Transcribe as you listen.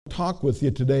Talk with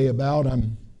you today about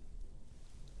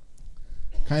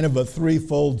kind of a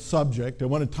threefold subject. I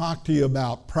want to talk to you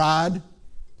about pride,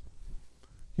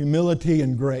 humility,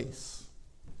 and grace.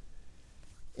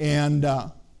 And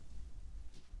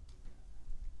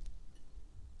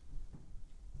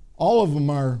all of them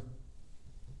are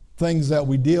things that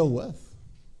we deal with.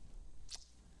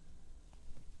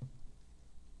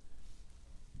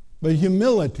 But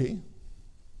humility,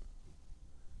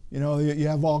 you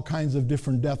have all kinds of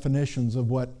different definitions of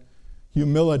what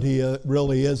humility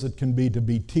really is. It can be to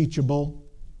be teachable.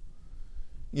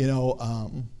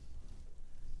 It's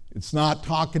not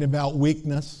talking about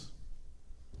weakness.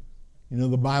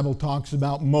 The Bible talks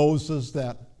about Moses,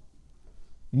 that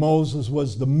Moses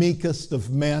was the meekest of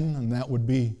men, and that would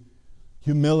be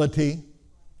humility.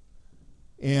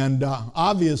 And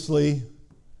obviously,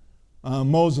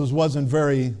 Moses wasn't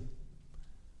very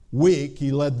weak.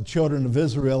 He led the children of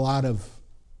Israel out of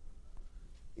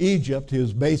Egypt. He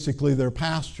was basically their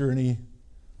pastor, and he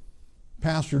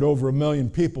pastored over 1 million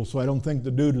people, so I don't think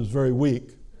the dude was very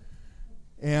weak.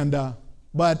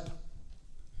 But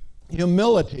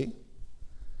humility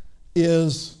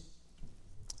is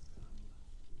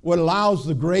what allows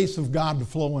the grace of God to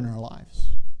flow in our lives.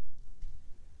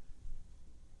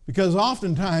 Because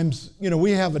oftentimes,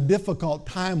 we have a difficult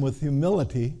time with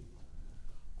humility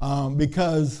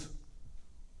because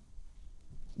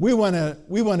we want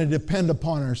to depend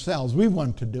upon ourselves. We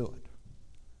want to do it.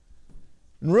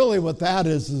 And really what that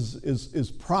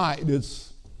is pride.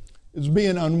 It's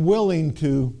being unwilling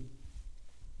to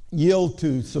yield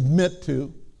to, submit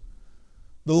to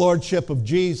the lordship of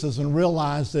Jesus and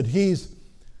realize that He's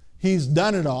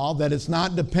done it all, that it's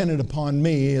not dependent upon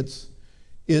me, it's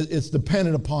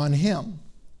dependent upon Him.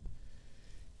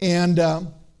 And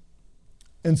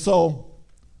so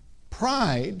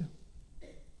Pride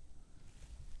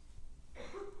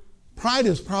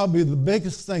is probably the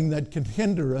biggest thing that can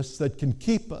hinder us, that can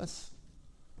keep us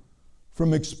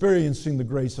from experiencing the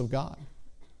grace of God.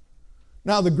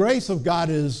 Now, the grace of God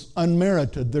is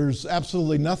unmerited. There's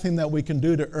absolutely nothing that we can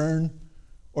do to earn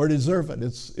or deserve it.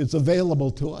 It's available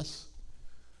to us.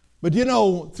 But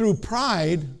through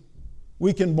pride,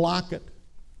 we can block it.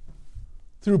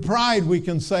 Through pride, we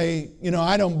can say,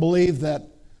 I don't believe that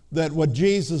what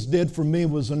Jesus did for me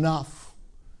was enough.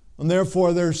 And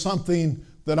therefore, there's something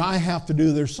that I have to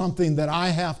do. There's something that I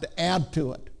have to add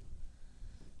to it.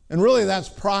 And really, that's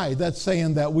pride. That's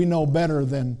saying that we know better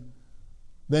than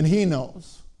He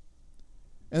knows.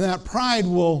 And that pride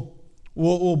will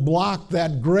block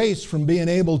that grace from being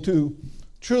able to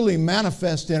truly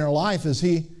manifest in our life as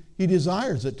He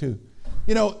desires it to.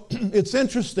 It's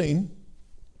interesting,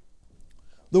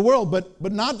 the world,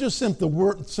 but not just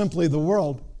simply the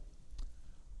world.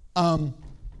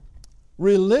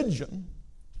 Religion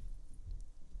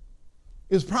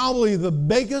is probably the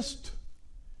biggest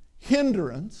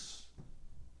hindrance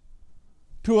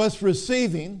to us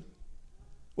receiving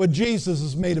what Jesus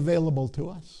has made available to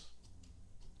us.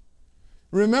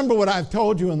 Remember what I've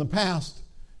told you in the past,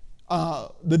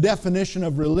 the definition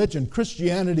of religion.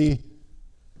 Christianity,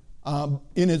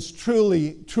 in its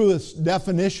truest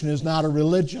definition, is not a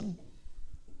religion.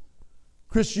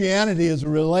 Christianity is a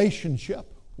relationship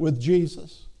with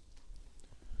Jesus.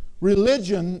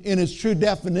 Religion, in its true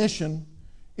definition,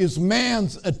 is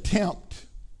man's attempt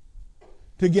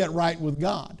to get right with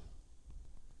God.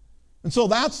 And so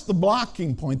that's the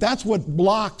blocking point. That's what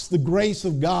blocks the grace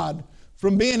of God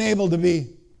from being able to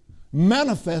be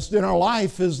manifest in our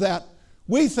life, is that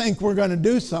we think we're going to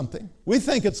do something. We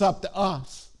think it's up to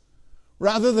us,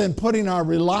 rather than putting our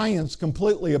reliance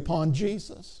completely upon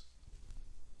Jesus.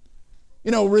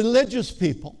 Religious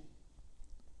people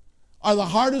are the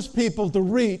hardest people to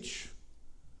reach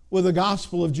with the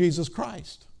gospel of Jesus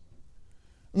Christ.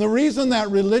 And the reason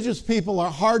that religious people are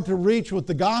hard to reach with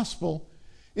the gospel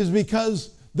is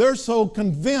because they're so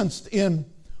convinced in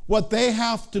what they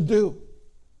have to do.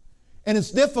 And it's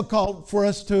difficult for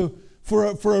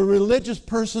a religious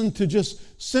person to just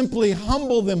simply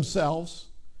humble themselves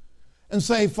and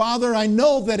say, Father, I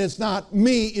know that it's not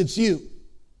me, it's you.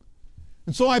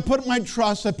 And so I put my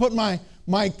trust, I put my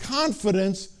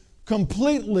confidence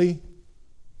completely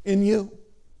in you.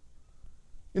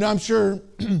 I'm sure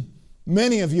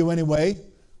many of you anyway,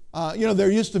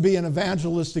 there used to be an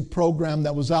evangelistic program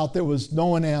that was out there, was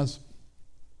known as,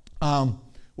 it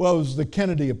was the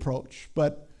Kennedy approach.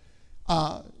 But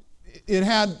it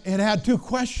had two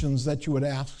questions that you would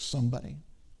ask somebody.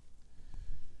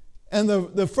 And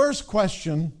the first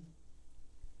question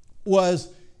was,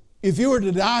 if you were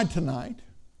to die tonight,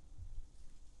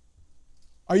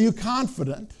 are you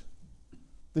confident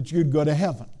that you'd go to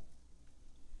heaven?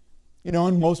 You know,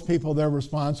 and most people, their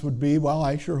response would be, well,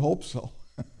 I sure hope so.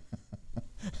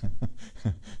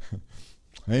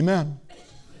 Amen.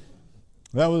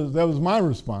 That was my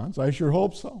response. I sure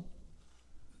hope so.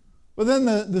 But then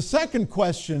the second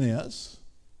question is,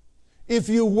 if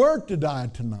you were to die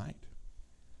tonight,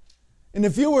 and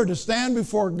if you were to stand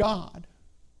before God,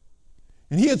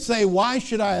 and He would say, why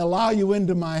should I allow you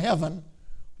into my heaven?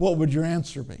 What would your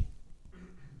answer be?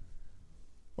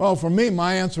 Well, for me,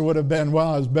 my answer would have been,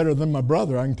 well, I was better than my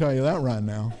brother. I can tell you that right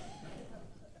now.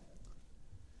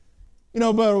 You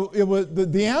know,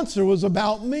 but the answer was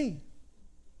about me.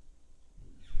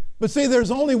 But see,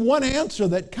 there's only one answer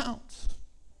that counts.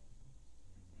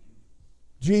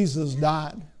 Jesus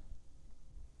died.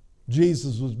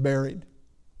 Jesus was buried.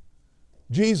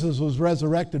 Jesus was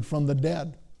resurrected from the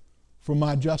dead for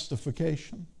my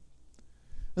justification.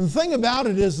 And the thing about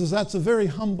it is that's a very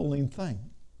humbling thing.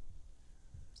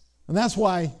 And that's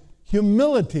why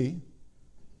humility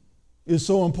is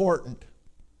so important.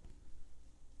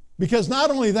 Because not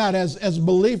only that, as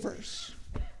believers,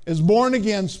 as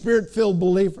born-again, Spirit-filled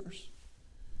believers,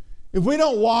 if we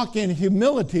don't walk in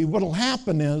humility, what will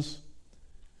happen is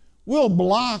we'll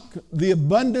block the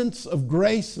abundance of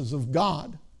graces of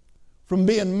God from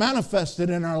being manifested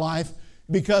in our life,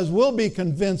 because we'll be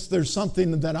convinced there's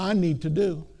something that I need to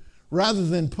do rather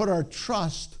than put our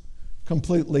trust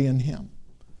completely in Him.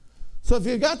 So if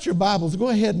you've got your Bibles, go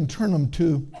ahead and turn them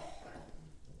to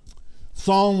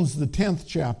Psalms, the 10th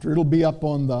chapter. It'll be up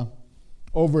on the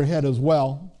overhead as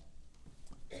well.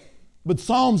 But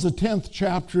Psalms, the 10th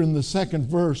chapter, in the 2nd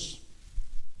verse,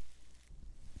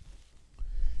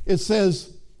 it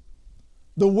says,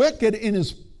 the wicked in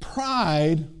his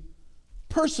pride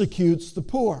persecutes the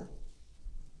poor.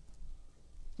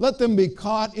 Let them be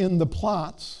caught in the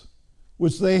plots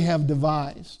which they have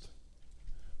devised.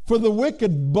 For the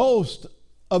wicked boast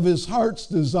of his heart's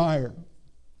desire.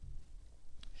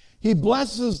 He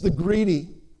blesses the greedy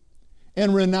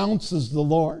and renounces the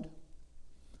Lord.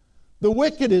 The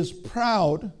wicked is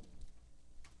proud.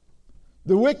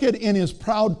 The wicked in his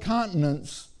proud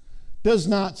countenance does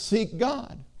not seek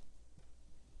God.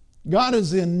 God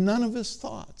is in none of his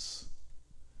thoughts.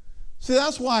 See,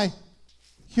 that's why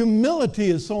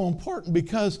humility is so important,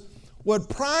 because what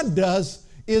pride does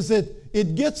is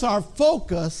it gets our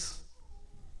focus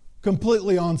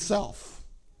completely on self.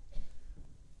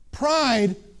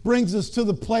 Pride brings us to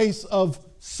the place of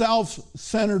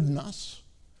self-centeredness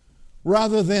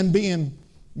rather than being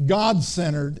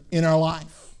God-centered in our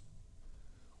life.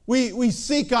 We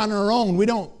seek on our own. We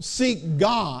don't seek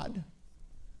God,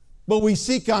 but we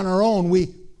seek on our own.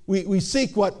 We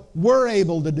seek what we're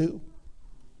able to do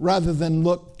rather than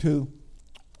look to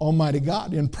Almighty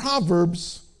God. In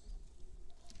Proverbs,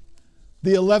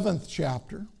 the 11th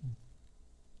chapter,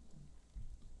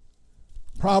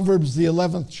 Proverbs, the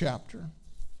 11th chapter,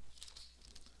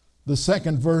 the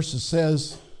 2nd verse, it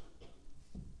says,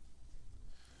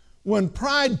 when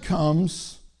pride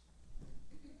comes,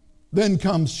 then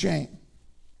comes shame.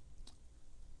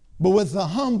 But with the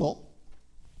humble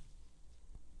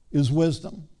is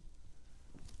wisdom.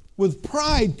 With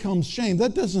pride comes shame.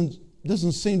 That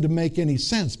doesn't seem to make any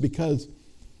sense, because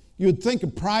you would think a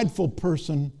prideful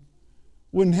person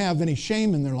wouldn't have any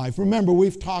shame in their life. Remember,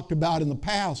 we've talked about in the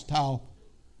past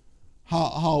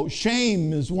how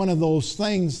shame is one of those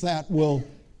things that will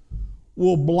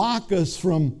block us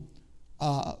from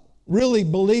really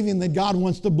believing that God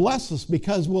wants to bless us,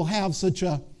 because we'll have such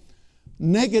a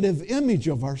negative image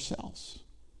of ourselves.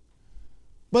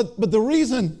 But the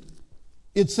reason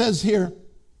it says here,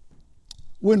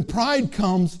 when pride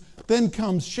comes, then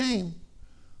comes shame.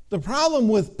 The problem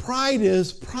with pride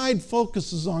is pride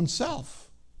focuses on self.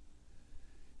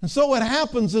 And so what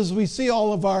happens is we see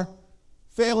all of our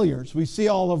failures. We see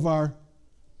all of our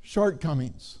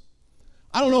shortcomings.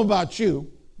 I don't know about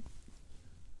you.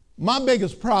 My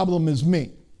biggest problem is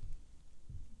me.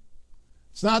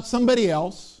 It's not somebody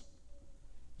else.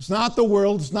 It's not the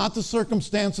world. It's not the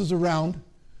circumstances around.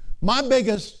 My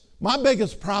biggest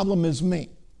problem is me.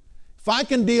 If I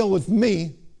can deal with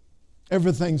me,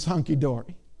 everything's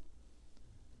hunky-dory.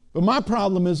 But my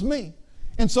problem is me.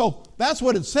 And so that's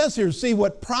what it says here. See,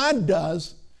 what pride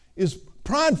does is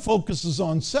pride focuses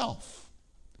on self.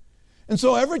 And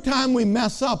so every time we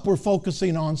mess up, we're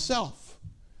focusing on self.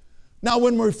 Now,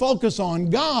 when we focus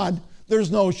on God, there's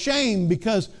no shame,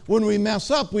 because when we mess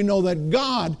up, we know that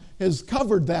God has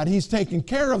covered that. He's taken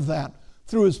care of that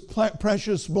through His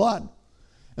precious blood.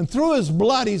 And through His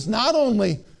blood, He's not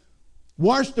only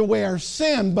washed away our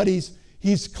sin, but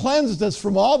He's cleansed us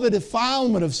from all the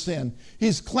defilement of sin.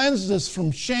 He's cleansed us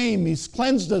from shame. He's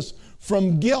cleansed us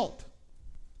from guilt.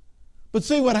 But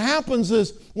see, what happens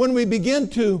is when we begin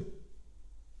to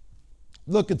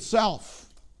look at self,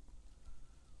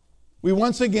 we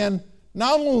once again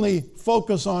not only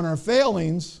focus on our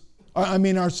failings,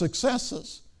 our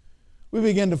successes, we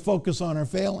begin to focus on our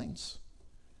failings.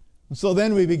 And so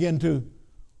then we begin to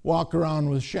walk around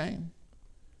with shame.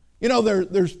 You know,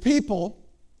 there's people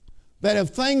that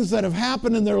have things that have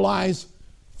happened in their lives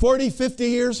 40, 50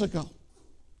 years ago.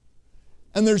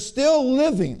 And they're still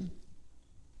living,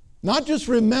 not just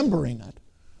remembering it,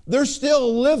 they're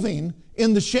still living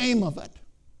in the shame of it.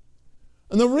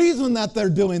 And the reason that they're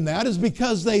doing that is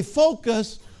because they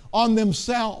focus on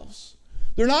themselves.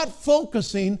 They're not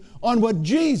focusing on what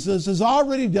Jesus has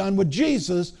already done, what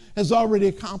Jesus has already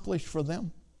accomplished for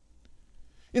them.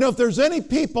 You know, if there's any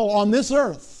people on this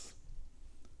earth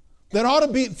that ought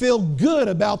to feel good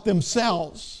about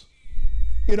themselves,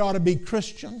 it ought to be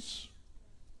Christians.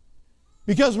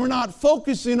 Because we're not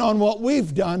focusing on what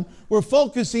we've done, we're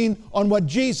focusing on what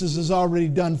Jesus has already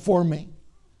done for me.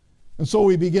 And so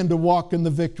we begin to walk in the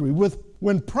victory.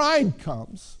 When pride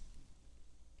comes,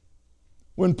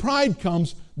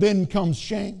 then comes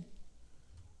shame.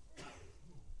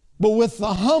 But with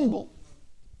the humble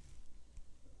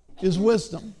is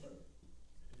wisdom.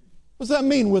 What does that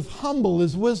mean? With humble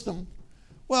is wisdom.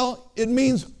 Well, it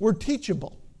means we're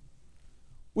teachable.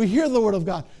 We hear the Word of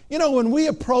God. You know, when we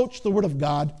approach the Word of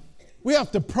God, we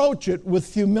have to approach it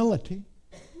with humility.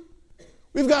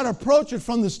 We've got to approach it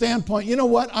from the standpoint, you know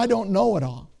what? I don't know it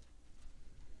all.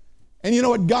 And you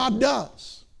know what? God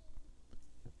does.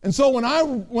 And so when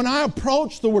I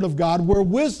approach the Word of God, where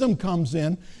wisdom comes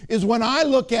in, is when I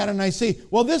look at it and I see,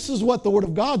 well, this is what the Word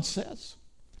of God says.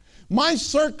 My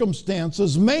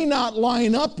circumstances may not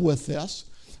line up with this,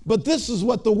 but this is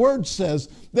what the Word says.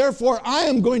 Therefore, I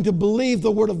am going to believe the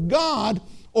Word of God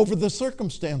over the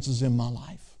circumstances in my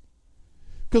life.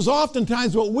 Because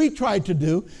oftentimes what we try to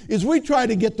do is we try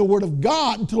to get the Word of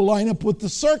God to line up with the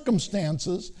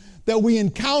circumstances that we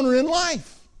encounter in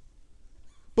life.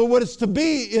 But what it's to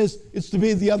be is it's to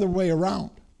be the other way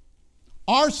around.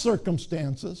 Our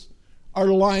circumstances are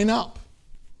to line up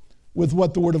with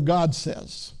what the Word of God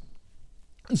says.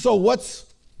 And so what's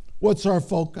our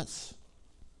focus?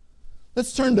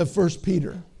 Let's turn to 1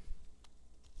 Peter.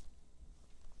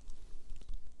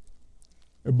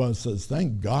 Everybody says,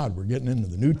 thank God we're getting into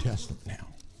the New Testament now.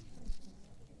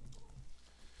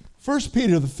 1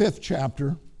 Peter, the 5th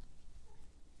chapter,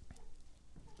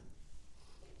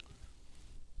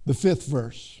 the 5th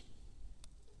verse.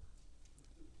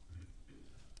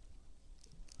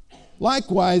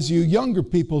 Likewise, you younger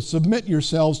people, submit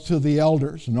yourselves to the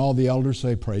elders. And all the elders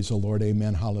say, praise the Lord,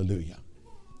 amen, hallelujah.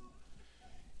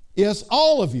 Yes,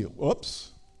 all of you.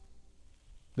 Whoops.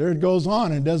 There it goes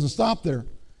on, and it doesn't stop there.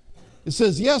 It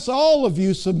says, yes, all of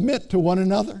you submit to one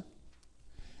another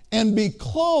and be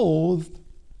clothed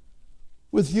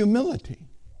with humility.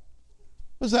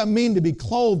 What does that mean to be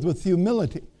clothed with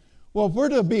humility? Well, if we're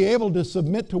to be able to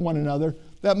submit to one another,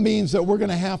 that means that we're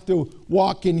going to have to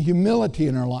walk in humility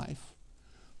in our life.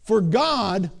 For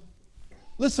God,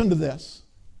 listen to this,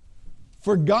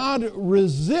 for God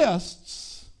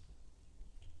resists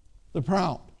the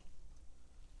proud.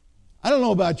 I don't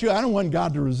know about you, I don't want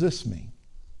God to resist me.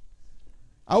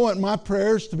 I want my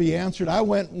prayers to be answered. I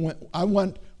want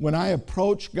when I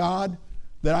approach God,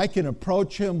 that I can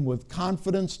approach Him with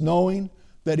confidence, knowing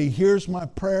that He hears my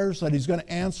prayers, that He's going to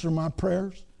answer my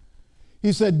prayers.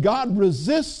 He said, God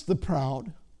resists the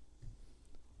proud,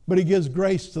 but He gives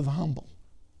grace to the humble.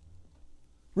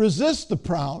 Resist the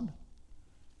proud,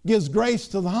 gives grace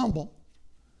to the humble.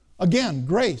 Again,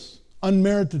 grace,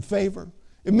 unmerited favor.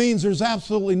 It means there's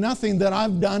absolutely nothing that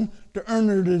I've done to earn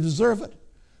or to deserve it.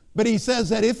 But He says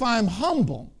that if I'm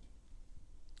humble,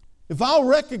 if I'll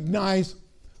recognize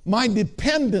my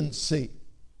dependency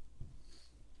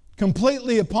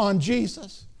completely upon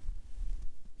Jesus,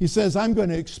 He says I'm going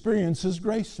to experience His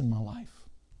grace in my life.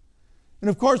 And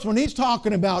of course, when He's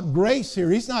talking about grace here,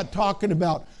 He's not talking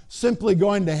about simply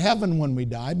going to heaven when we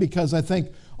die, because I think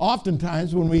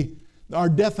oftentimes when our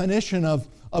definition of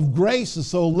grace is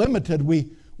so limited,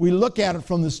 we look at it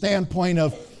from the standpoint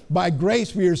of by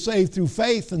grace we are saved through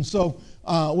faith, and so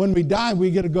when we die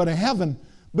we get to go to heaven.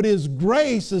 But His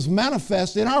grace is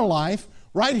manifest in our life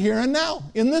right here and now,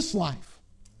 in this life.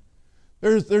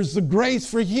 There's the grace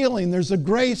for healing. There's a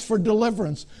grace for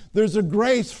deliverance. There's a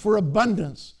grace for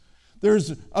abundance.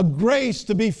 There's a grace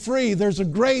to be free. There's a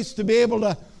grace to be able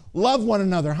to love one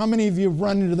another. How many of you have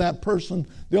run into that person?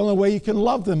 The only way you can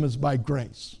love them is by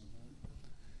grace.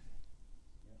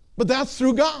 But that's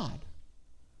through God.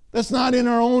 That's not in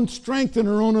our own strength and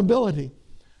our own ability.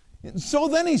 And so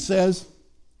then he says,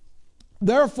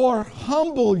 Therefore,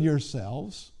 humble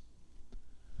yourselves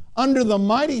under the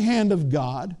mighty hand of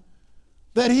God,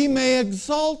 that he may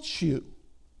exalt you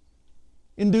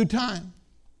in due time.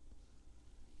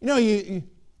 You know,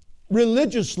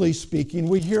 religiously speaking,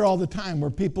 we hear all the time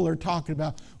where people are talking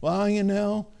about, well, you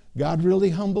know, God really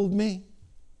humbled me.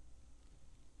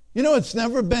 You know, it's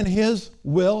never been his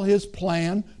will, his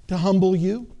plan to humble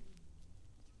you.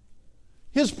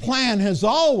 His plan has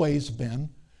always been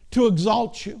to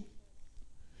exalt you.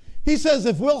 He says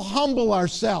if we'll humble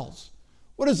ourselves,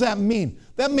 what does that mean?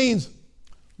 That means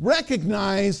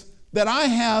recognize that I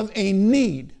have a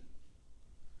need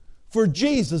for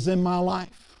Jesus in my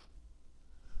life.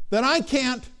 That I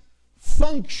can't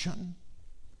function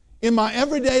in my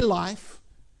everyday life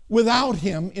without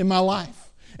him in my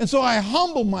life. And so I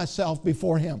humble myself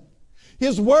before him.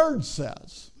 His word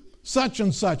says, such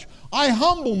and such. I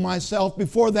humble myself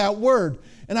before that word.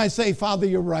 And I say, Father,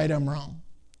 you're right, I'm wrong.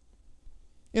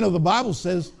 You know, the Bible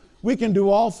says we can do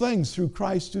all things through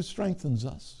Christ who strengthens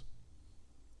us.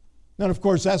 And of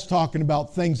course, that's talking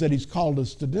about things that he's called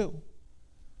us to do.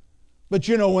 But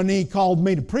you know, when he called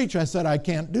me to preach, I said, I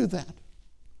can't do that.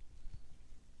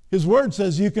 His word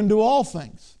says you can do all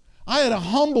things. I had to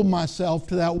humble myself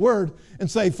to that word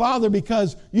and say, Father,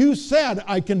 because you said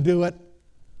I can do it,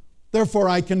 therefore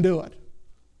I can do it.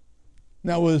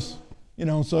 And that was, you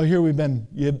know, so here we've been,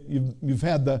 you've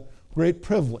had the great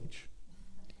privilege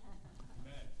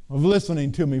of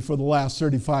listening to me for the last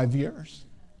 35 years.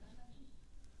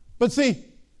 But see,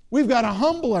 we've got to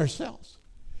humble ourselves.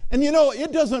 And you know,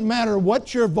 it doesn't matter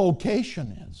what your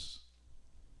vocation is.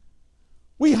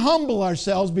 We humble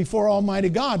ourselves before Almighty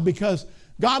God because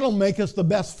God will make us the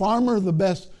best farmer, the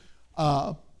best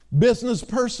business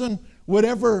person,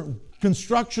 whatever,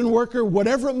 construction worker,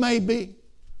 whatever it may be.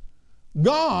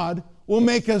 God will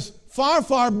make us far,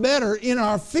 far better in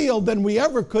our field than we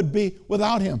ever could be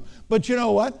without him. But you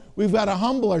know what? We've got to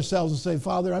humble ourselves and say,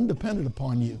 Father, I'm dependent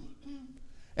upon you.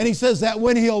 And he says that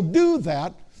when he'll do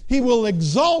that, he will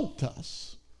exalt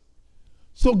us.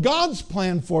 So God's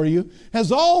plan for you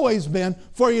has always been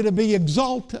for you to be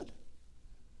exalted.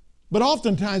 But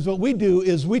oftentimes what we do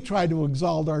is we try to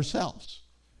exalt ourselves.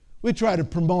 We try to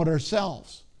promote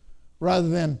ourselves rather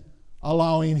than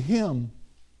allowing him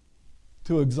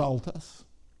to exalt us.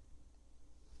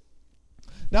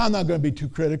 Now, I'm not going to be too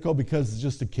critical because it's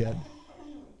just a kid.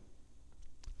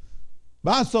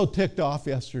 But I was so ticked off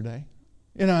yesterday.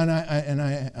 You know, and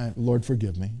I Lord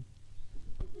forgive me.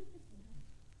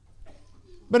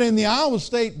 But in the Iowa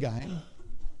State game,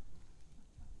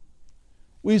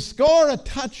 we score a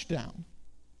touchdown.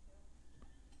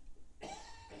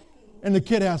 And the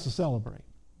kid has to celebrate.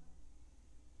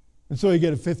 And so you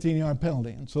get a 15-yard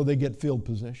penalty. And so they get field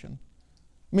position.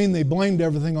 I mean, they blamed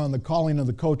everything on the calling of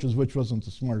the coaches, which wasn't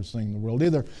the smartest thing in the world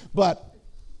either. But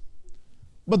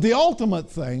the ultimate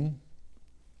thing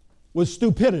was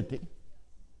stupidity.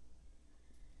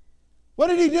 What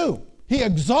did he do? He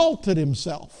exalted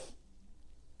himself.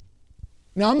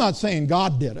 Now, I'm not saying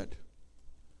God did it,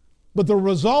 but the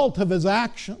result of his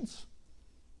actions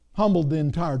humbled the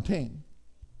entire team.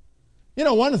 You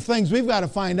know, one of the things we've got to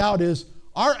find out is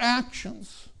our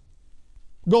actions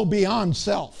go beyond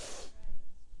self.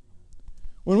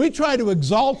 When we try to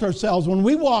exalt ourselves, when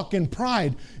we walk in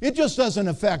pride, it just doesn't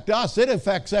affect us, it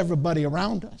affects everybody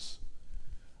around us.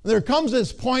 There comes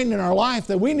this point in our life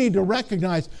that we need to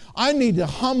recognize, I need to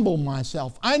humble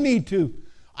myself. I need to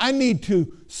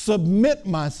submit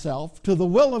myself to the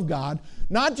will of God,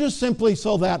 not just simply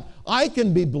so that I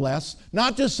can be blessed,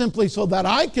 not just simply so that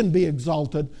I can be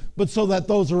exalted, but so that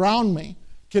those around me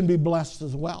can be blessed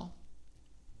as well.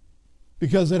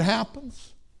 Because it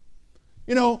happens.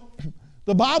 You know,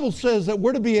 the Bible says that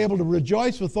we're to be able to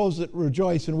rejoice with those that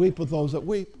rejoice and weep with those that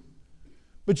weep.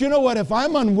 But you know what? If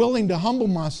I'm unwilling to humble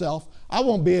myself, I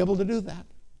won't be able to do that.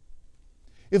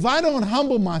 If I don't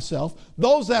humble myself,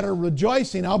 those that are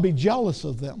rejoicing, I'll be jealous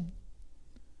of them.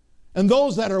 And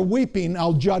those that are weeping,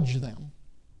 I'll judge them.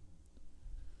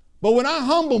 But when I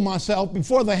humble myself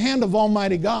before the hand of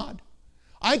Almighty God,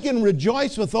 I can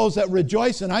rejoice with those that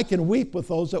rejoice and I can weep with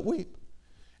those that weep.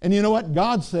 And you know what?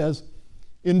 God says,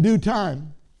 in due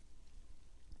time,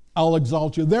 I'll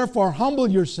exalt you. Therefore, humble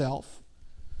yourself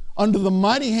under the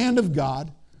mighty hand of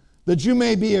God, that you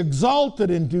may be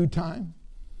exalted in due time,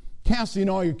 casting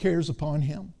all your cares upon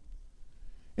him.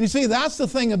 And you see, that's the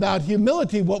thing about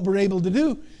humility. What we're able to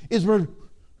do is we're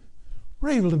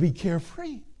able to be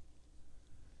carefree.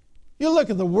 You look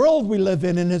at the world we live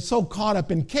in, and it's so caught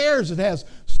up in cares. It has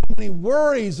so many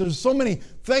worries. There's so many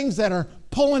things that are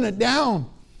pulling it down.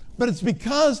 But it's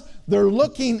because they're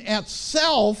looking at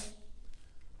self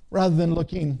rather than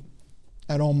looking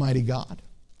at Almighty God.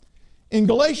 In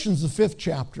Galatians, the 5th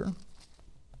chapter,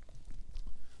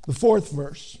 the 4th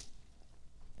verse,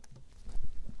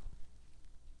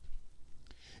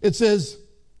 it says,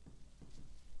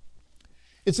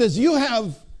 you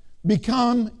have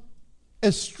become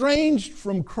estranged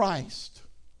from Christ.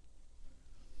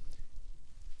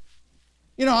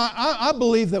 You know, I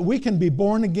believe that we can be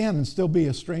born again and still be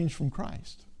estranged from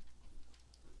Christ.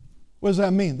 What does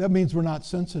that mean? That means we're not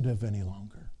sensitive any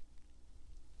longer.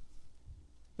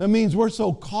 That means we're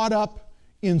so caught up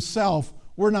in self,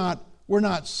 we're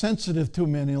not sensitive to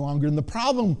Him any longer. And the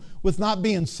problem with not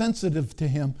being sensitive to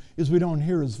Him is we don't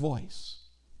hear His voice.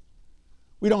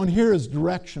 We don't hear His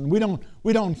direction. We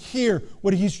don't hear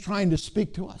what He's trying to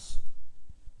speak to us.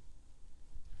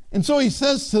 And so He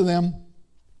says to them,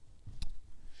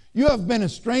 you have been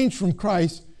estranged from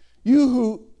Christ, you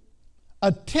who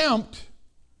attempt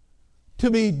to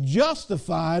be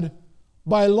justified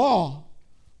by law,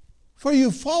 for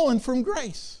you've fallen from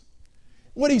grace.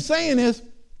 What He's saying is,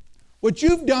 what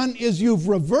you've done is you've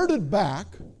reverted back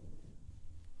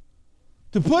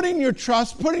to putting your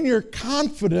trust, putting your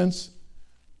confidence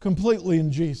completely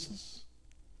in Jesus.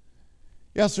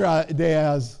 Yesterday,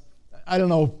 I don't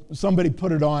know, somebody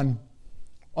put it on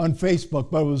Facebook,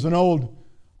 but it was an old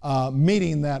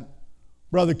meeting that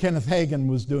Brother Kenneth Hagin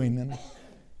was doing.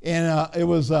 And it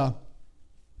was, the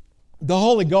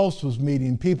Holy Ghost was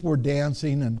meeting. People were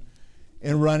dancing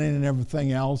and running and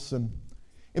everything else.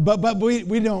 But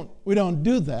we don't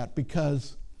do that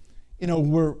because, you know,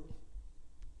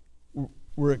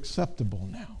 we're acceptable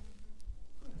now.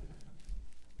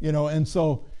 You know, and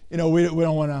so, you know, really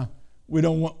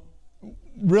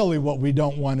what we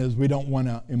don't want is we don't want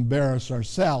to embarrass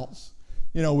ourselves.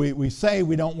 You know, we say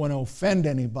we don't want to offend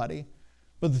anybody,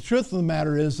 but the truth of the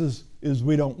matter is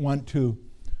we don't want to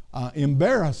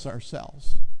embarrass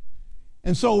ourselves.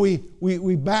 And so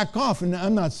we back off, and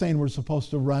I'm not saying we're supposed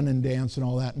to run and dance and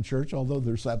all that in church, although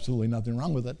there's absolutely nothing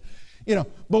wrong with it. You know,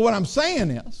 but what I'm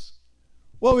saying is,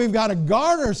 what we've got to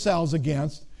guard ourselves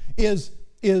against is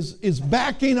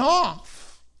backing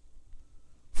off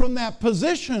from that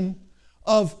position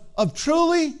of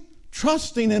truly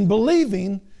trusting and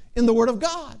believing in the Word of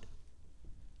God.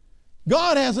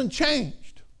 God hasn't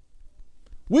changed.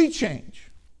 We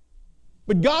change.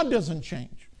 But God doesn't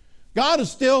change. God is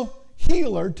still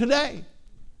healer today.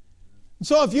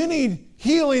 So if you need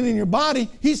healing in your body,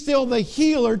 He's still the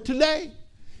healer today.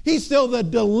 He's still the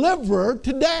deliverer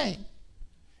today.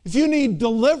 If you need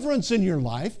deliverance in your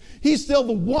life, He's still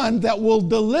the one that will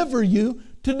deliver you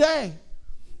today.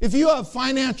 If you have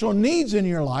financial needs in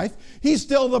your life, He's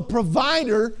still the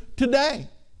provider today.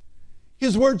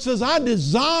 His Word says, I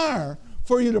desire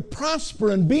for you to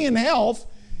prosper and be in health,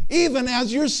 even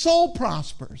as your soul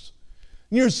prospers.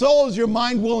 Your soul is your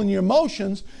mind, will, and your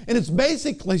emotions, and it's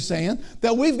basically saying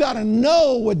that we've got to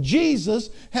know what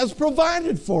Jesus has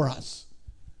provided for us.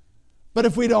 But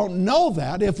if we don't know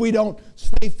that, if we don't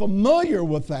stay familiar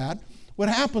with that, what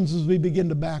happens is we begin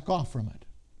to back off from it.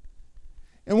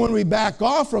 And when we back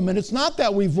off from it, it's not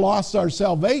that we've lost our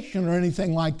salvation or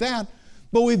anything like that,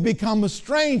 but we've become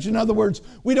estranged. In other words,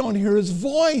 we don't hear His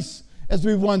voice as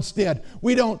we once did.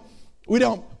 We're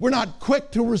not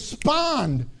quick to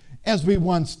respond as we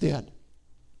once did.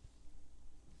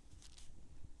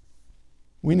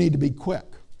 We need to be quick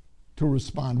to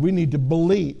respond. We need to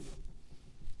believe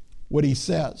what He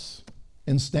says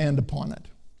and stand upon it.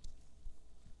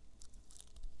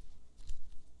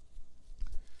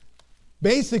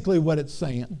 Basically what it's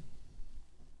saying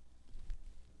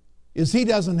is He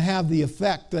doesn't have the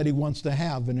effect that He wants to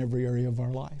have in every area of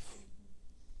our life.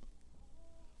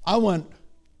 I want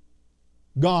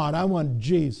God, I want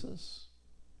Jesus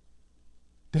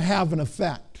to have an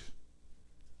effect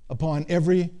upon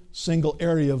every single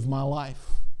area of my life.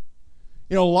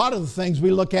 You know, a lot of the things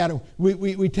we look at,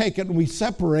 we take it and we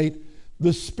separate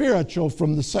the spiritual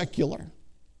from the secular.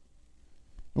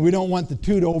 And we don't want the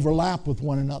two to overlap with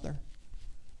one another.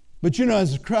 But you know,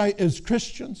 as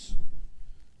Christians,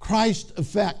 Christ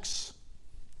affects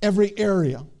every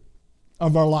area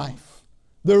of our life.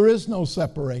 There is no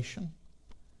separation.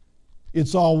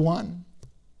 It's all one.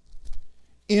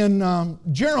 In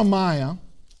Jeremiah,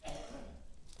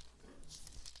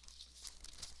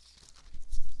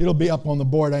 it'll be up on the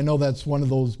board. I know that's one of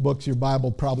those books your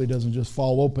Bible probably doesn't just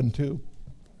fall open to.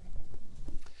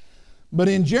 But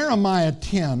in Jeremiah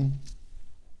 10,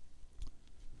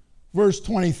 verse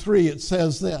 23, it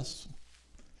says this,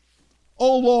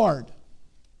 O Lord,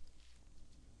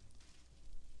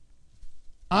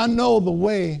 I know the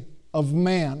way of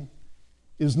man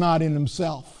is not in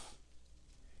himself.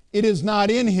 It is not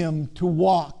in him to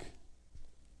walk,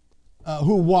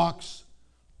 who walks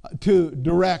to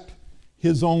direct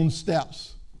his own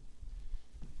steps.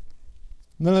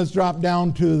 And then let's drop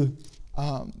down to,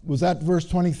 was that verse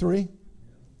 23?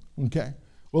 Okay.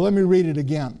 Well, let me read it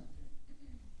again.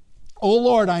 O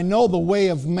Lord, I know the way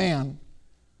of man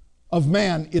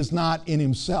is not in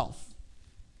himself.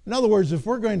 In other words, if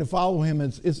we're going to follow him,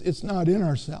 it's not in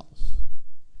ourselves.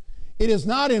 It is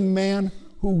not in man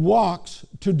who walks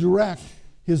to direct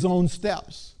his own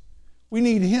steps. We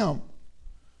need him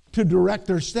to direct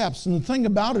their steps. And the thing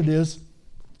about it is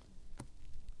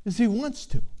he wants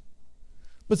to.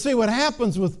 But see, what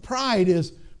happens with pride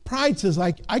is pride says,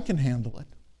 I can handle it.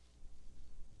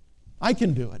 I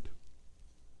can do it.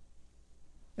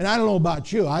 And I don't know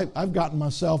about you, I've gotten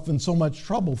myself in so much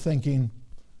trouble thinking,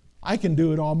 I can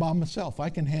do it all by myself. I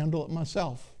can handle it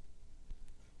myself.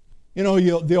 You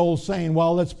know, the old saying,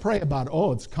 well, let's pray about it.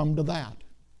 Oh, it's come to that.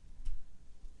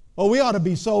 Well, we ought to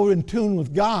be so in tune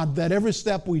with God that every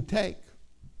step we take,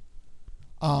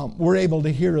 we're able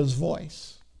to hear his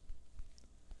voice.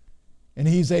 And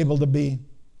he's able to be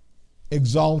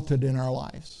exalted in our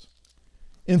lives.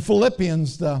 In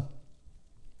Philippians, the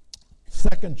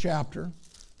 2nd chapter,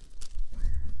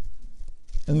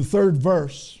 in the 3rd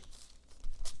verse,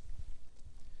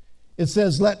 it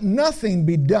says, let nothing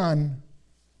be done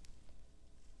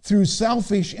through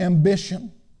selfish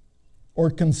ambition or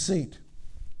conceit.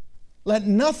 Let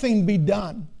nothing be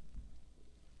done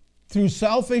through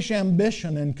selfish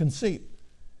ambition and conceit.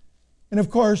 And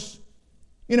of course,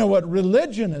 you know what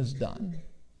religion has done?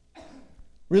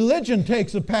 Religion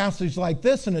takes a passage like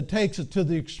this and it takes it to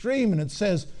the extreme and it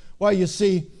says, well, you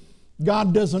see,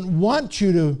 God doesn't want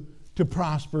you to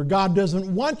prosper. God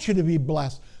doesn't want you to be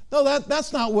blessed. No,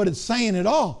 that's not what it's saying at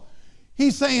all.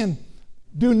 He's saying,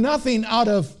 do nothing out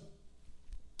of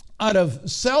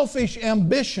selfish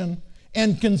ambition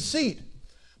and conceit,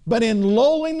 but in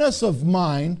lowliness of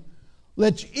mind,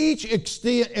 let each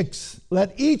esteem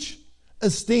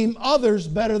others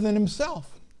better than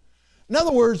himself. In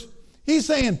other words, he's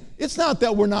saying it's not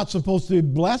that we're not supposed to be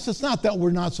blessed. It's not that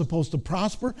we're not supposed to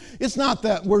prosper. It's not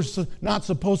that we're not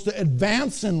supposed to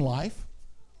advance in life.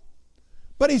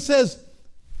 But he says,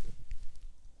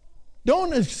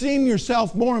 don't esteem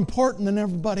yourself more important than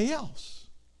everybody else.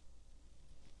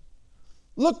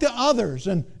 Look to others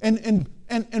and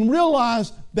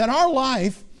realize that our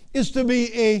life is to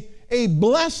be a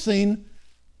blessing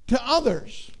to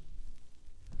others.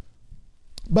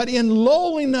 But in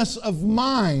lowliness of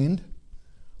mind,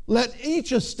 let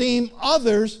each esteem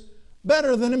others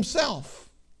better than himself.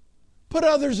 Put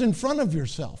others in front of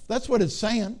yourself. That's what it's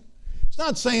saying. It's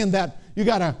not saying that you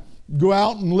got to go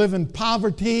out and live in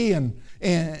poverty and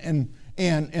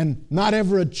not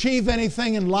ever achieve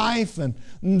anything in life, and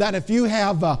that if you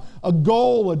have a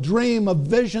goal, a dream, a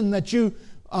vision that you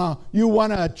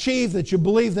want to achieve, that you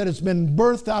believe that it's been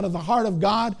birthed out of the heart of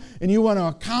God and you want to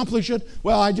accomplish it,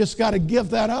 well, I just got to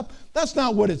give that up. That's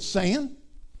not what it's saying.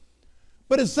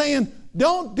 But it's saying,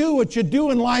 don't do what you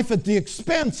do in life at the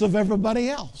expense of everybody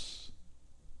else.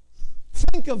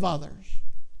 Think of others.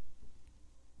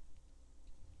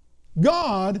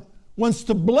 God wants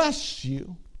to bless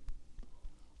you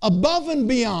above and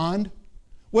beyond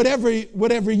whatever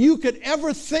you could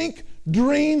ever think,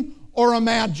 dream, or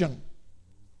imagine.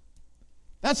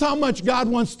 That's how much God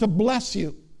wants to bless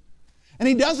you. And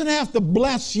he doesn't have to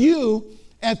bless you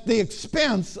at the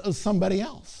expense of somebody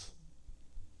else.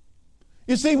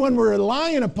 You see, when we're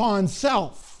relying upon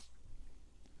self,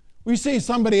 we see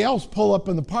somebody else pull up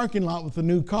in the parking lot with a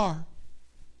new car.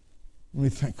 And we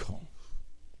think, oh,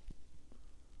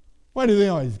 why do they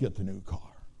always get the new car?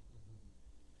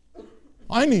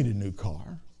 I need a new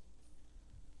car.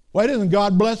 Why doesn't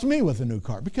God bless me with a new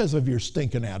car? Because of your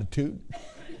stinking attitude.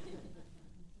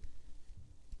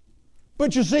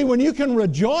 But you see, when you can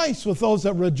rejoice with those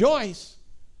that rejoice,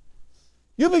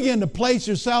 you begin to place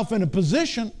yourself in a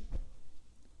position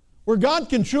where God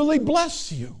can truly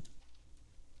bless you.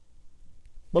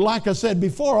 But like I said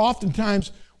before,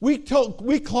 oftentimes we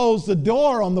close the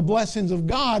door on the blessings of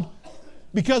God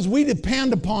because we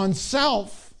depend upon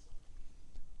self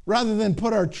rather than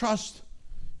put our trust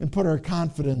and put our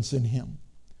confidence in him.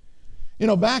 You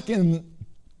know, back in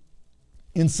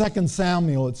 2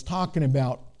 Samuel, it's talking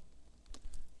about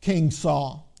King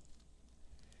Saul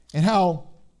and how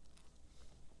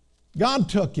God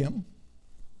took him,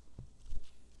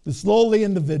 this lowly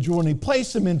individual, and he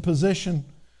placed him in position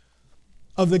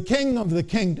of the king of the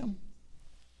kingdom.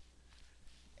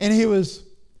 And he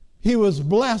was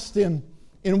blessed in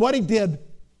what he did.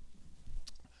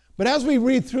 But as we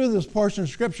read through this portion of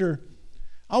Scripture,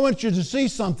 I want you to see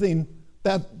something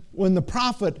that when the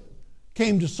prophet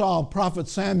came to Saul, Prophet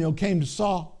Samuel came to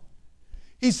Saul,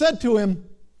 he said to him,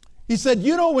 He said,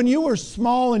 you know, when you were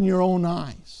small in your own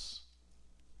eyes,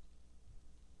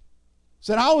 he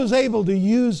said, I was able to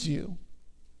use you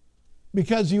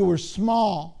because you were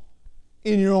small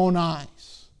in your own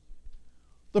eyes.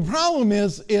 The problem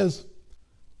is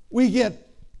we get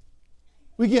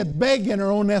big in our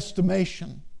own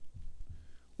estimation.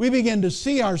 We begin to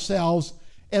see ourselves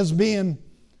as being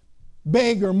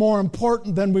big or more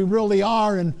important than we really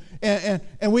are, and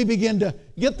we begin to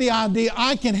get the idea,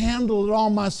 I can handle it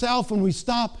all myself, and we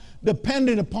stop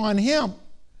depending upon Him.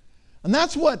 And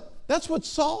that's what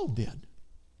Saul did.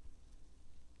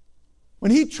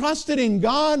 When he trusted in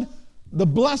God, the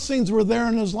blessings were there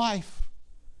in his life.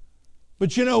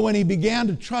 But you know, when he began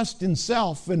to trust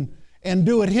himself and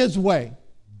do it his way,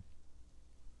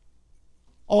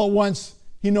 all at once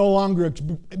he no longer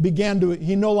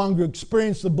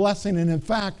experienced the blessing, and in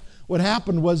fact, what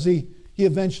happened was he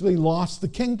eventually lost the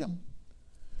kingdom.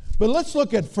 But let's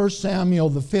look at 1 Samuel,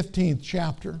 the 15th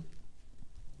chapter. And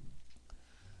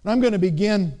I'm going to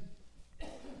begin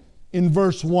in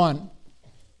verse 1.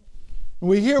 And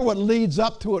we hear what leads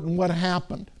up to it and what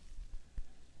happened.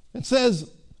 It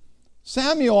says,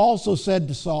 Samuel also said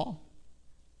to Saul,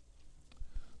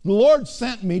 the Lord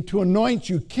sent me to anoint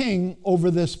you king over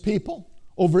this people,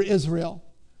 over Israel.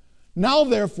 Now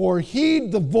therefore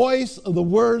heed the voice of the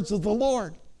words of the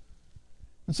Lord.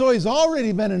 And so he's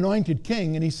already been anointed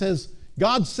king, and he says,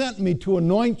 God sent me to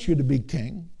anoint you to be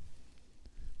king.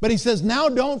 But he says, now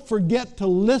don't forget to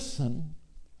listen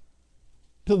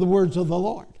to the words of the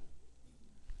Lord.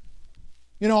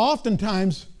 You know,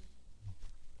 oftentimes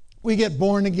we get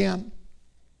born again.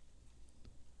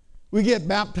 We get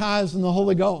baptized in the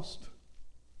Holy Ghost.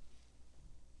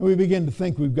 And we begin to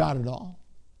think we've got it all.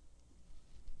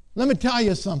 Let me tell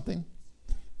you something.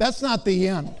 That's not the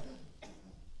end.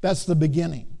 That's the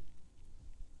beginning.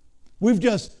 We've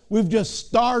just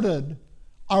started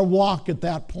our walk at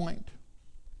that point.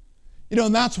 You know,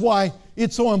 and that's why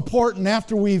it's so important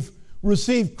after we've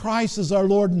received Christ as our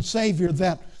Lord and Savior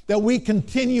that we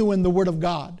continue in the Word of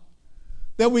God,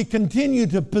 that we continue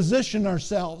to position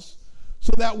ourselves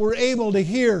so that we're able to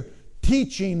hear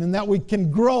teaching and that we can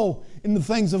grow in the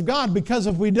things of God. Because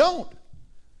if we don't,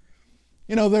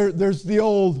 you know, there's the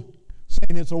old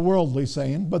saying, it's a worldly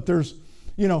saying, but there's,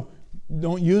 you know,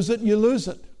 don't use it, you lose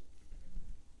it.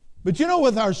 But you know,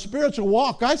 with our spiritual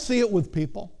walk, I see it with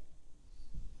people.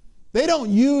 They don't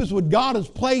use what God has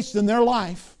placed in their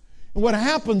life. And what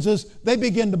happens is they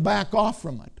begin to back off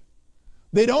from it.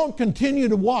 They don't continue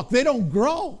to walk. They don't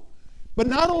grow. But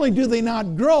not only do they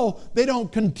not grow, they don't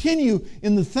continue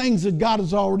in the things that God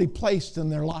has already placed in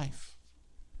their life.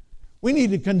 We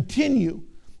need to continue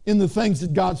in the things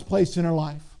that God's placed in our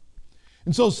life.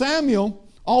 And so Samuel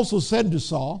also said to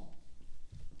Saul,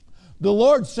 the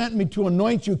Lord sent me to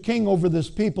anoint you king over this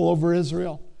people, over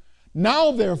Israel.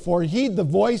 Now therefore heed the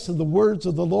voice of the words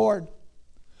of the Lord.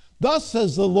 Thus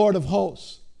says the Lord of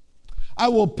hosts, I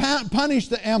will punish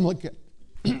the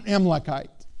Amalekite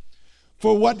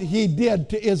for what he did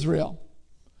to Israel,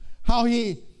 how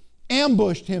he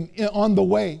ambushed him on the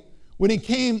way when he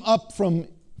came up from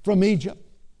Egypt.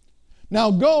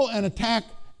 Now go and attack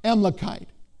Amalekite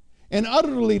and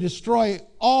utterly destroy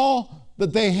all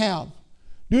that they have.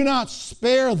 Do not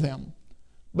spare them,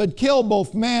 but kill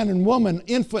both man and woman,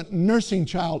 infant and nursing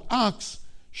child, ox,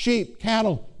 sheep,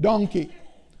 cattle, donkey.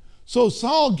 So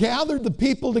Saul gathered the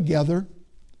people together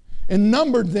and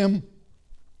numbered them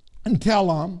in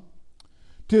Telem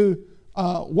to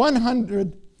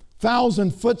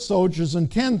 100,000 foot soldiers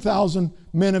and 10,000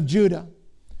 men of Judah.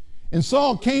 And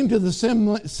Saul came to the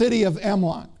city of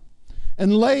Amalek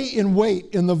and lay in wait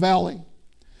in the valley.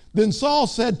 Then Saul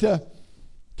said to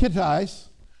Kittites,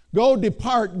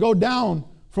 go down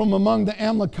from among the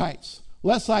Amalekites,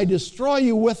 lest I destroy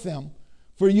you with them.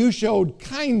 For you showed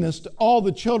kindness to all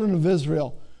the children of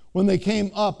Israel when they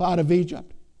came up out of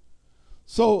Egypt.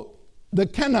 So the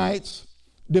Kenites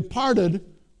departed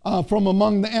from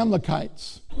among the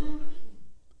Amalekites.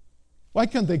 Why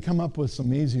can't they come up with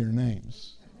some easier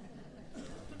names?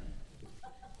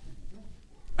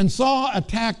 And Saul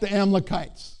attacked the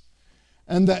Amalekites,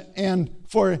 and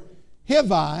for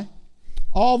Hivi,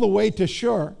 all the way to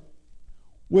Shur,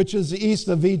 which is the east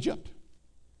of Egypt,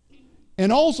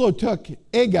 and also took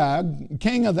Agag,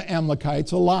 king of the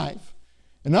Amalekites, alive,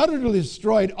 and utterly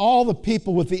destroyed all the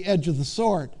people with the edge of the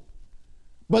sword.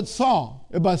 But Saul,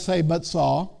 everybody say, but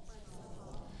Saul.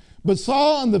 But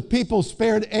Saul and the people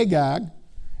spared Agag,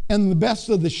 and the best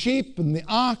of the sheep and the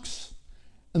ox,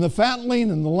 and the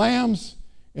fatling and the lambs,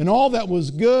 and all that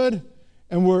was good,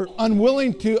 and were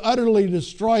unwilling to utterly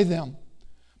destroy them.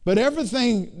 But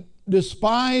everything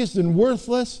despised and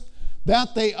worthless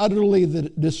that they utterly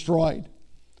destroyed.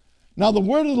 Now the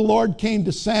word of the Lord came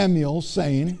to Samuel,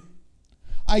 saying,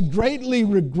 I greatly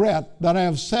regret that I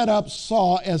have set up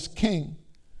Saul as king,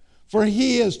 for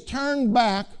he has turned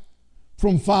back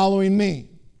from following me,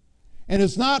 and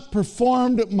has not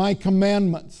performed my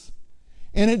commandments.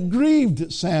 And it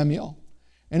grieved Samuel,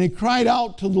 and he cried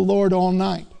out to the Lord all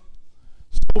night.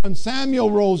 So when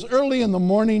Samuel rose early in the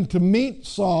morning to meet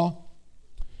Saul,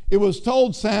 it was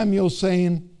told Samuel,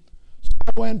 saying,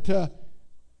 Saul went to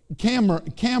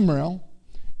Carmel,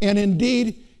 and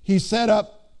indeed he set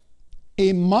up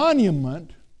a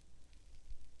monument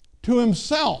to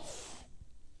himself.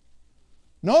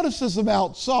 Notice this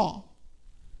about Saul.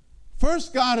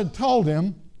 First, God had told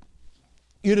him,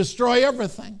 you destroy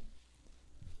everything.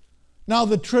 Now,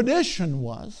 the tradition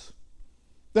was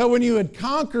that when you would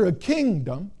conquer a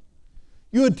kingdom,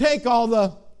 you would take all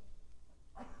the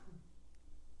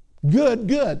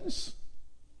goods,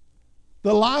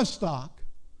 the livestock,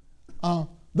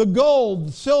 the gold,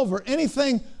 the silver,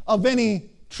 anything of any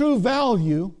true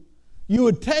value, you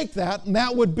would take that, and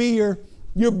that would be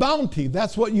your bounty.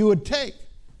 That's what you would take.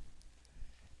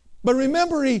 But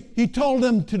remember, he told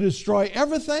them to destroy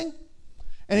everything,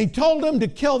 and he told them to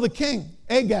kill the king,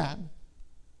 Agag.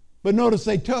 But notice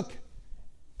they took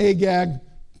Agag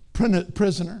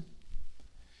prisoner.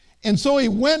 And so he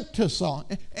went to Saul.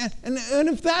 And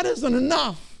if that isn't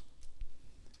enough,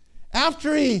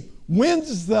 after he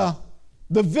wins the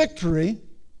victory,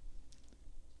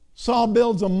 Saul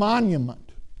builds a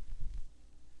monument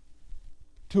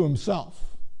to himself.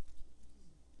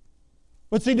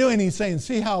 What's he doing? He's saying,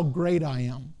 see how great I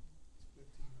am.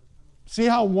 See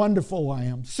how wonderful I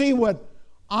am. See what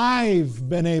I've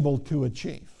been able to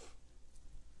achieve.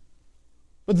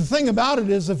 But the thing about it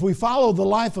is, if we follow the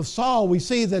life of Saul, we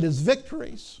see that his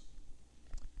victories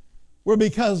were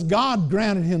because God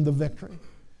granted him the victory,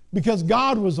 because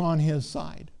God was on his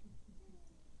side.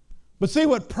 But see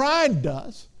what pride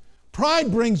does?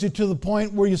 Pride brings you to the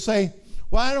point where you say,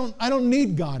 well, I don't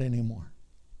need God anymore.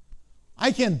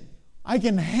 I can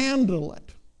handle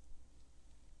it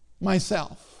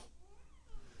myself.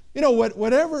 You know,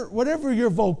 whatever your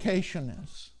vocation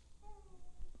is,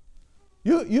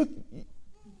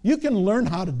 you can learn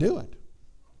how to do it.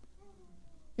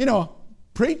 You know,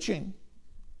 preaching,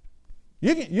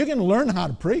 you can learn how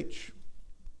to preach.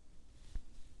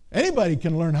 Anybody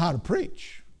can learn how to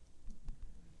preach.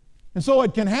 And so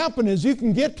what can happen is you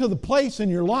can get to the place in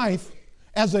your life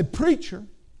as a preacher.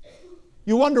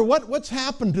 You wonder what's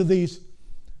happened to these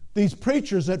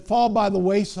preachers that fall by the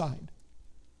wayside.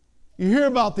 You hear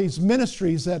about these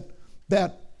ministries that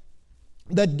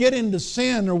get into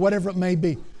sin or whatever it may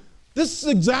be. This is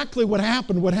exactly what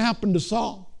happened to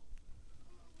Saul.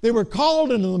 They were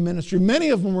called into the ministry. Many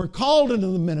of them were called into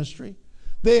the ministry.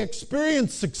 They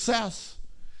experienced success.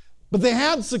 But they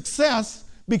had success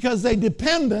because they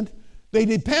depended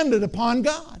upon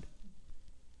God.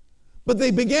 But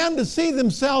they began to see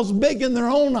themselves big in their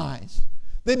own eyes.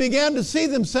 They began to see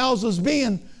themselves as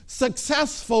being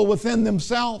successful within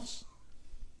themselves.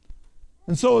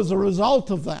 And so as a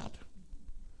result of that,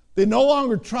 they no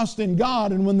longer trust in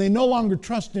God, and when they no longer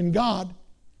trust in God,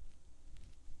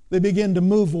 they begin to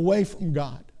move away from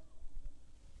God.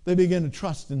 They begin to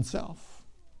trust in self.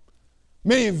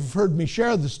 Many of you have heard me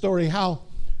share the story how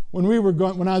when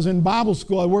I was in Bible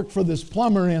school, I worked for this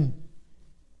plumber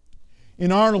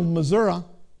in Arnold, Missouri,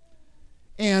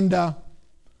 and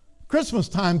Christmas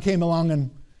time came along,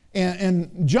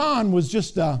 and John was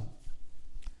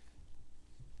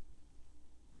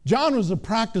a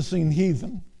practicing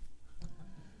heathen.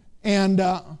 And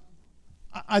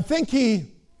I think he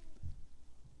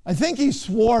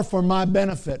swore for my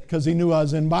benefit because he knew I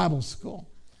was in Bible school.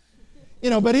 You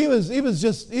know, but he was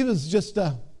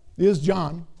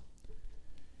John.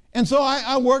 And so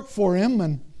I worked for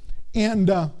him,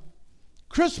 and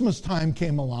Christmas time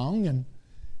came along,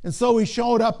 and so he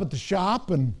showed up at the shop,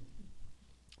 and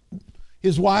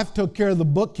his wife took care of the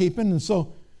bookkeeping, and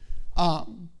so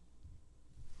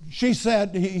he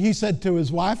said to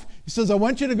his wife, he says, I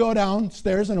want you to go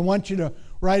downstairs and I want you to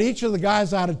write each of the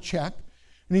guys out a check.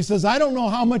 And he says, I don't know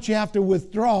how much you have to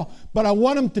withdraw, but I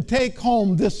want them to take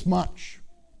home this much.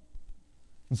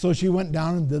 And so she went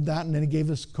down and did that, and then he gave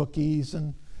us cookies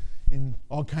and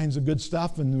all kinds of good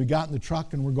stuff, and we got in the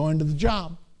truck and we're going to the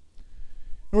job.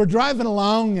 And we're driving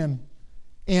along, and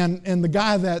the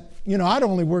guy that, you know, I'd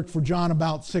only worked for John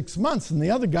about 6 months, and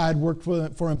the other guy had worked for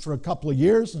him for a couple of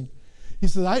years, and he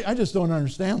says, I just don't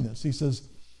understand this. He says,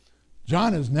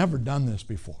 John has never done this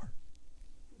before.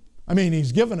 I mean,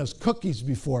 he's given us cookies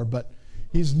before, but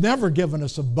he's never given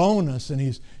us a bonus, and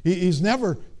he's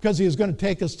never, because he was going to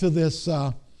take us to this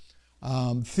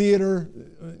theater,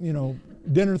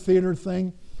 dinner theater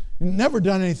thing. Never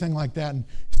done anything like that. And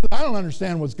he said, I don't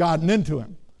understand what's gotten into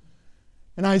him.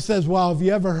 And I says, well, have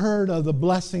you ever heard of the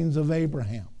blessings of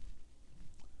Abraham?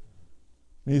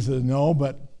 And he says, no,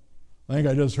 but I think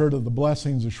I just heard of the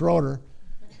blessings of Schroeder.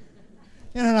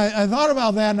 And I thought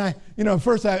about that, and at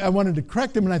first I wanted to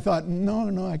correct him, and I thought,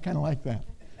 no, I kind of like that.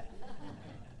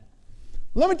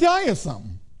 Let me tell you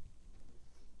something.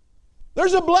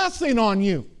 There's a blessing on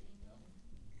you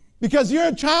because you're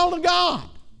a child of God.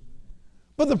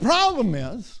 But the problem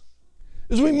is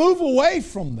we move away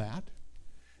from that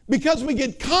because we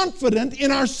get confident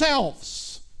in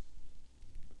ourselves.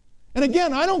 And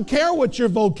again, I don't care what your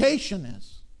vocation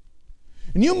is.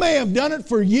 And you may have done it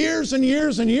for years and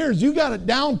years and years. You got it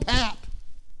down pat.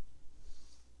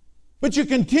 But you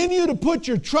continue to put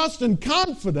your trust and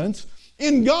confidence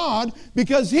in God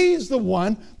because He's the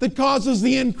one that causes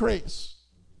the increase.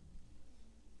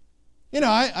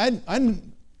 I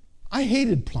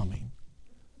hated plumbing.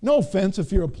 No offense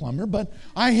if you're a plumber, but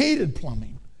I hated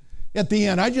plumbing. At the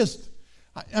end,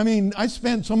 I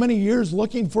spent so many years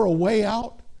looking for a way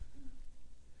out.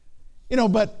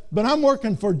 But I'm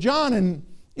working for John, and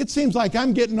it seems like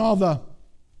I'm getting all the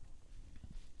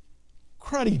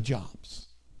cruddy jobs.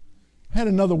 I had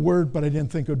another word, but I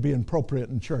didn't think it would be appropriate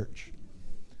in church.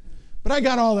 But I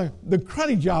got all the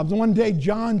cruddy jobs. And one day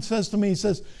John says to me, he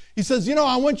says,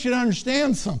 I want you to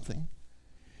understand something.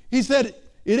 He said,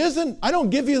 I don't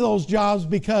give you those jobs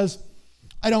because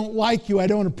I don't like you, I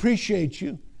don't appreciate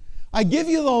you. I give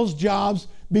you those jobs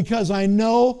because I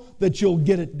know that you'll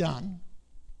get it done.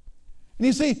 And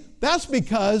you see, that's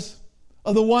because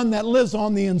of the one that lives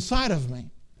on the inside of me.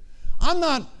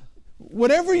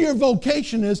 Whatever your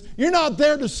vocation is, you're not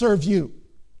there to serve you.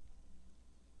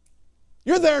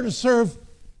 You're there to serve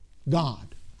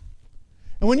God.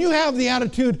 And when you have the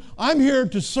attitude, I'm here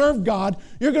to serve God,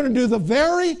 you're going to do the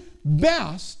very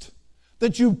best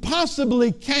that you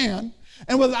possibly can,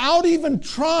 and without even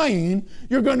trying,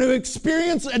 you're going to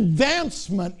experience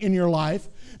advancement in your life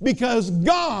because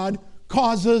God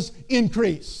causes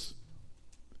increase.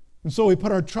 And so we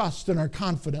put our trust and our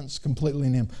confidence completely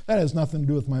in Him. That has nothing to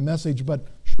do with my message, but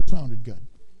sure sounded good.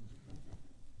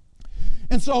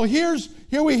 And so here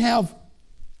we have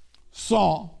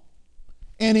Saul,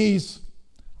 and he's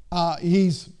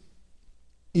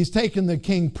taken the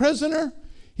king prisoner.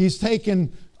 He's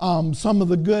taken some of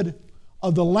the good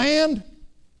of the land.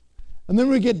 And then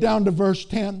we get down to verse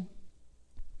 10.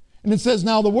 And it says,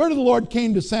 now the word of the Lord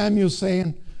came to Samuel,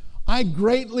 saying, I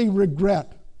greatly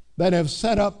regret that I have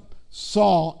set up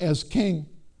Saul as king,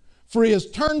 for he has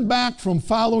turned back from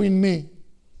following me,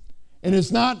 and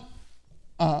has not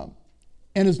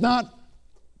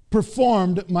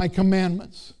performed my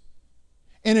commandments.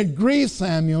 And it grieved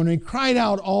Samuel, and he cried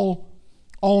out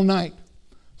all night.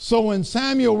 So when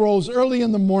Samuel rose early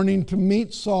in the morning to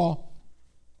meet Saul,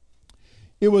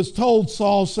 it was told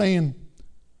Saul, saying,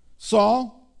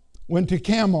 Saul went to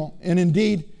Carmel, and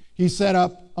indeed he set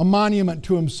up a monument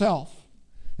to himself.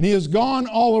 And he has gone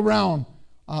all around,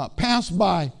 passed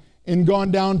by, and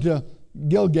gone down to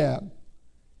Gilgal.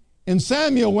 And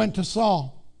Samuel went to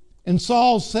Saul, and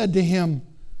Saul said to him,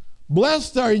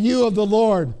 Blessed are you of the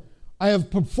Lord. I have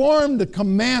performed the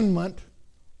commandment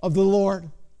of the Lord.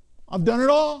 I've done it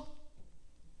all.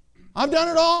 I've done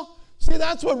it all. See,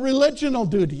 that's what religion will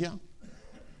do to you.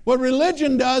 What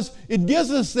religion does, it gives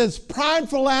us this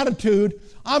prideful attitude,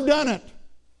 I've done it.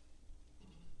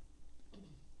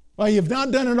 Well, you've not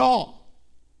done it all.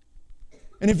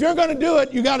 And if you're going to do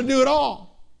it, you got to do it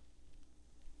all.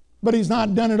 But he's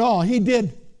not done it all. He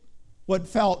did what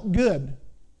felt good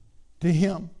to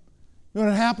him. You know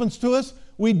what happens to us?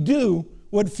 We do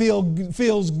what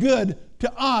feels good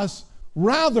to us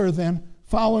rather than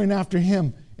following after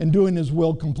him and doing his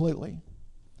will completely.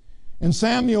 And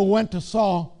Samuel went to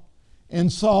Saul,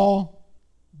 and Saul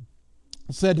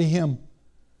said to him,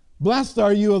 Blessed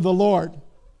are you of the Lord.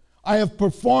 I have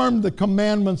performed the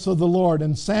commandments of the Lord.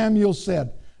 And Samuel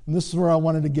said, and this is where I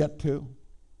wanted to get to,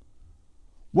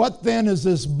 what then is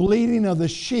this bleating of the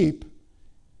sheep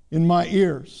in my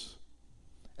ears,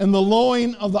 and the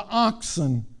lowing of the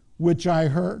oxen which I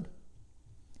heard?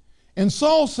 And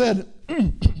Saul said,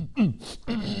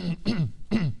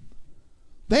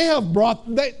 They have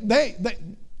brought, the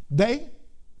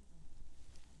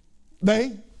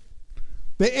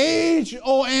age,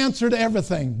 answer to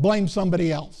everything. Blame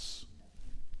somebody else.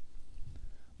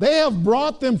 They have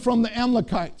brought them from the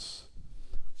Amalekites.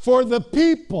 For the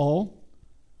people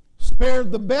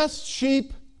spared the best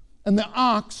sheep and the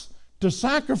ox to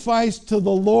sacrifice to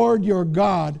the Lord your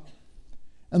God,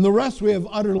 and the rest we have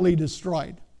utterly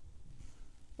destroyed.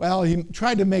 Well, he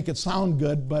tried to make it sound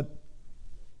good, but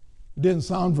it didn't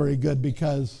sound very good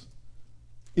because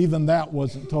even that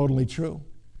wasn't totally true.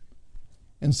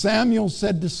 And Samuel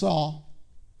said to Saul,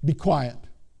 "Be quiet,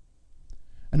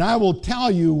 and I will tell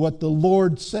you what the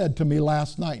Lord said to me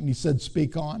last night." And he said,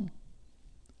 "Speak on.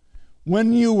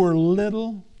 When you were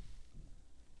little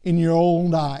in your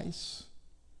own eyes,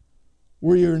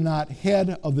 were you not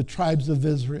head of the tribes of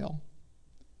Israel?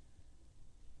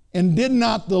 And did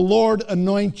not the Lord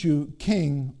anoint you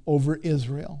king over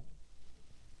Israel?"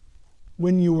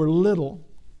 When you were little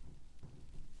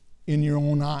in your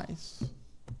own eyes.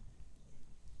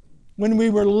 When we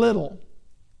were little,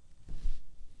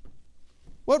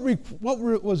 what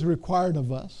was required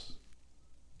of us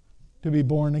to be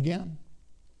born again?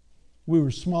 We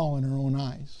were small in our own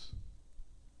eyes.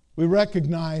 We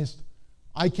recognized,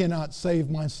 I cannot save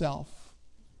myself.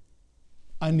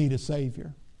 I need a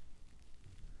Savior.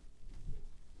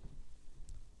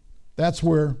 That's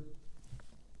where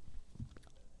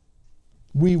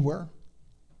we were.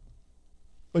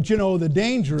 But you know, the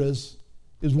danger is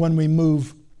when we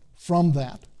move from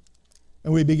that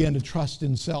and we begin to trust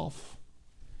in self.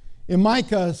 In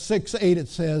Micah 6:8 it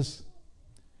says,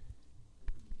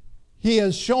 "He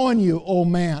has shown you, O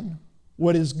man,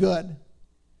 what is good.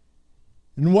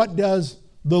 And what does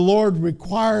the Lord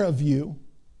require of you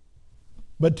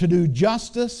but to do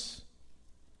justice,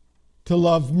 to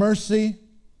love mercy,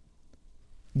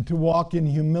 and to walk in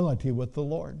humility with the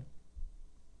Lord."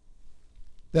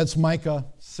 That's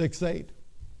Micah 6:8.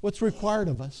 What's required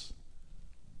of us?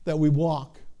 That we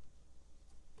walk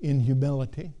in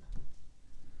humility.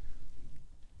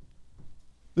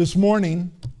 This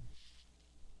morning,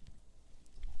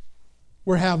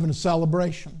 we're having a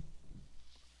celebration.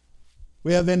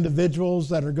 We have individuals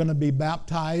that are going to be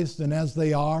baptized, and as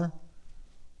they are,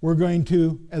 we're going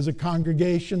to, as a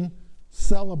congregation,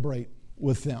 celebrate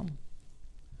with them.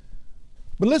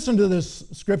 But listen to this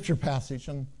scripture passage,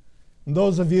 and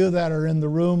those of you that are in the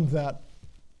room that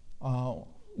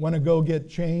want to go get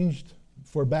changed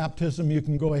for baptism, you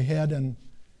can go ahead and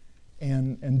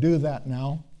do that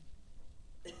now.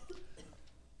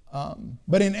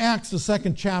 But in Acts, the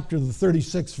 2nd chapter, the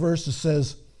 36th verse, it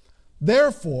says,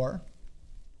 "Therefore,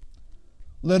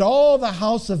 let all the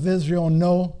house of Israel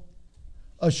know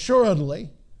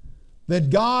assuredly that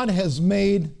God has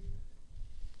made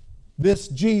this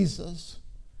Jesus,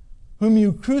 whom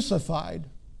you crucified,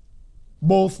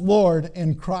 both Lord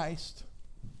and Christ."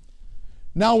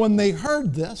 Now when they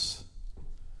heard this,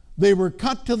 they were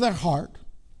cut to their heart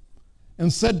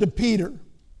and said to Peter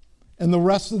and the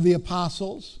rest of the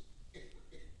apostles,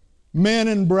 "Men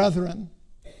and brethren,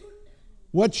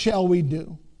 what shall we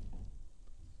do?"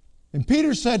 And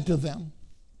Peter said to them,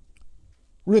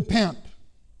 "Repent,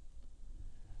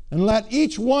 and let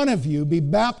each one of you be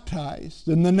baptized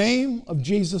in the name of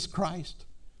Jesus Christ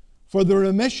for the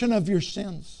remission of your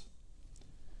sins.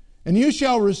 And you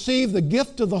shall receive the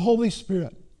gift of the Holy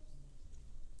Spirit.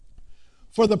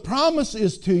 For the promise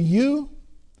is to you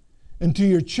and to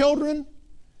your children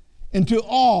and to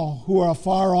all who are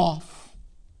afar off,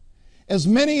 as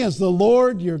many as the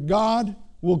Lord your God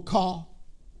will call."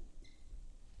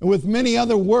 And with many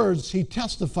other words he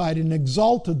testified and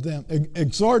exhorted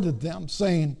them,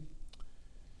 saying,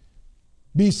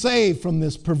 "Be saved from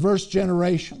this perverse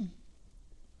generation."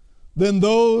 Then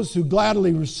those who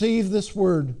gladly received this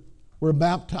word were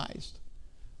baptized.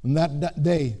 And that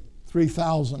day,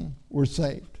 3,000 were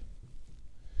saved.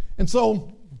 And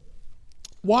so,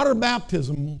 water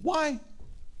baptism, why?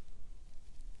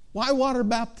 Why water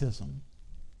baptism?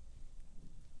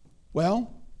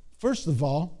 Well, first of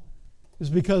all, is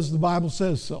because the Bible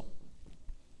says so.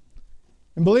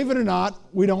 And believe it or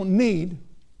not, we don't need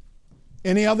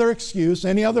any other excuse,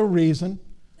 any other reason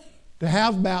to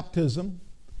have baptism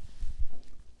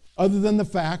other than the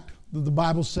fact that the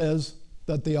Bible says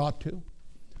that they ought to.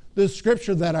 This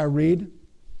scripture that I read,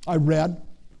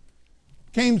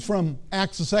 came from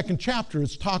Acts the 2nd chapter.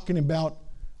 It's talking about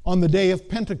on the day of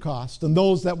Pentecost and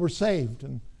those that were saved.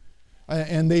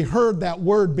 And they heard that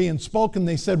word being spoken.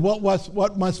 They said,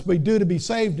 what must we do to be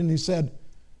saved? And he said,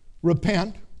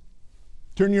 repent,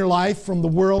 turn your life from the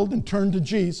world and turn to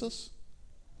Jesus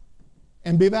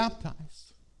and be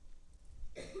baptized.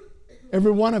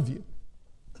 Every one of you,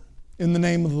 in the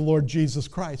name of the Lord Jesus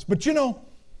Christ. But you know,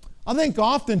 I think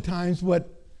oftentimes what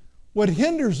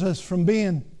hinders us from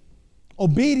being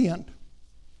obedient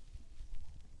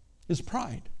is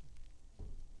pride.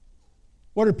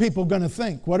 What are people going to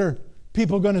think? What are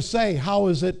people going to say? How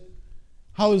is it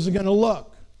going to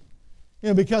look? You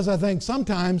know, because I think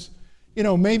sometimes, you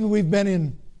know, maybe we've been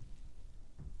in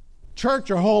church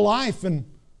our whole life and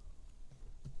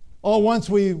once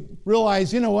we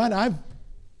realized, you know what, I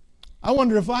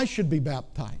wonder if I should be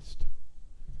baptized.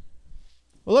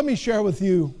 Well, let me share with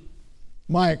you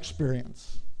my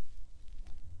experience.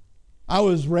 I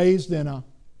was raised in a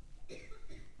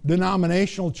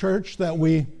denominational church that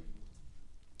we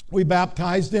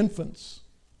baptized infants.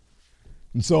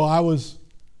 And so I was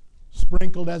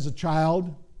sprinkled as a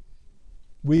child.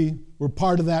 We were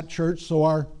part of that church, so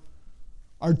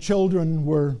our children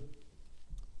were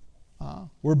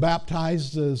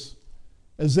baptized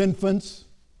as infants.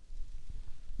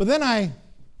 But then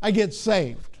I get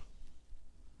saved.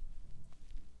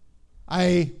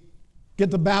 I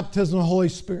get the baptism of the Holy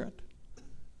Spirit.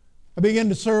 I begin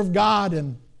to serve God,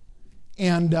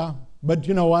 but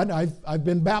you know what? I've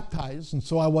been baptized, and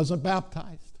so I wasn't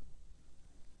baptized.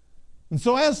 And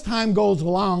so as time goes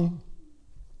along,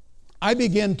 I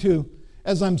begin to,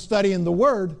 as I'm studying the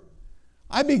Word,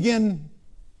 I begin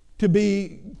to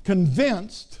be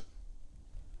convinced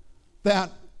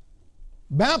that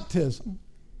baptism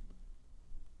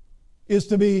is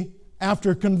to be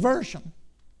after conversion.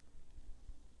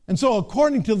 And so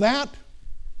according to that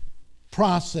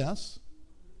process,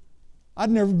 I'd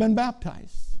never been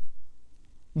baptized.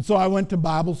 And so I went to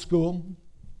Bible school,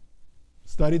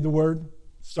 studied the Word,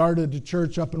 started a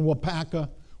church up in Waupaca,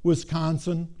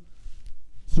 Wisconsin,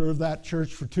 served that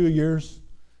church for 2 years,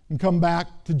 and come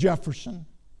back to Jefferson.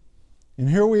 And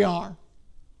here we are.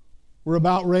 We're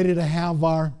about ready to have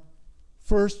our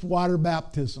first water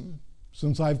baptism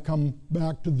since I've come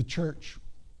back to the church.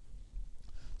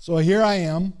 So here I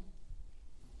am.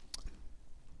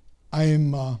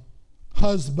 I'm a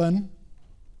husband.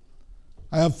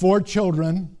 I have 4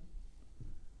 children,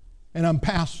 and I'm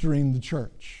pastoring the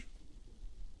church.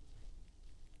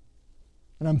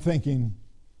 And I'm thinking,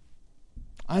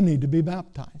 I need to be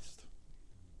baptized.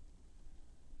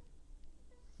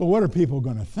 But what are people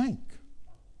going to think?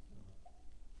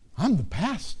 I'm the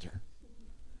pastor.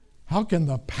 How can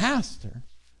the pastor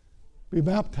be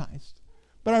baptized?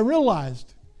 But I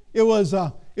realized it was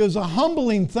a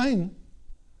humbling thing.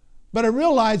 But I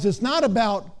realized it's not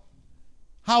about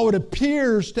how it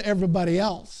appears to everybody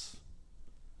else.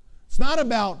 It's not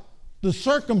about the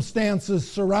circumstances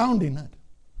surrounding it.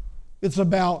 It's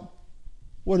about,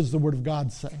 what does the Word of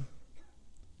God say?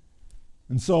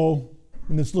 And so,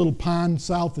 in this little pond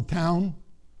south of town,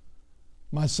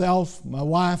 myself, my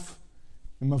wife,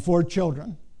 and my 4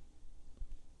 children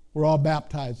were all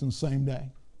baptized on the same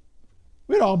day.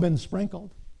 We'd all been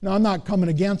sprinkled. Now, I'm not coming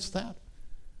against that.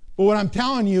 But what I'm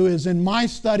telling you is, in my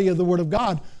study of the Word of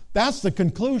God, that's the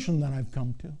conclusion that I've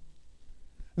come to.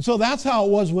 And so that's how it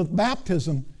was with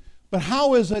baptism. But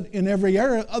how is it in every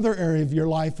other area of your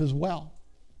life as well?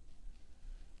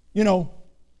 You know,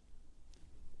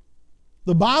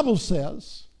 the Bible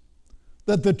says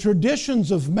that the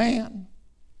traditions of man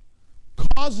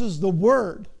causes the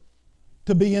Word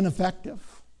to be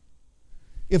ineffective.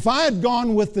 If I had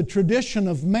gone with the tradition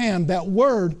of man, that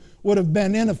Word would have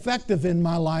been ineffective in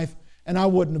my life, and I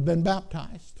wouldn't have been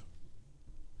baptized.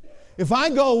 If I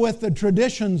go with the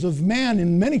traditions of man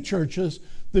in many churches,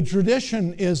 the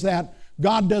tradition is that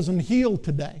God doesn't heal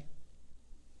today.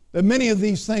 That many of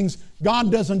these things,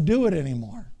 God doesn't do it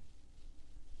anymore.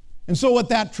 And so what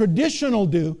that tradition will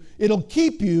do, it'll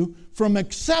keep you from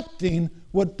accepting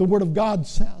what the Word of God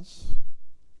says.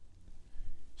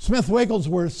 Smith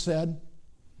Wigglesworth said,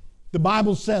 the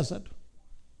Bible says it.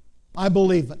 I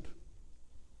believe it.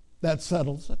 That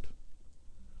settles it.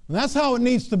 And that's how it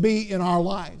needs to be in our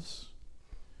lives.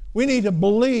 We need to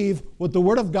believe what the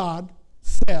Word of God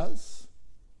says.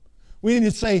 We need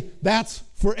to say that's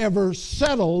forever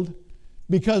settled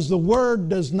because the Word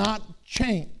does not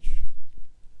change.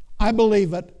 I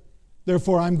believe it,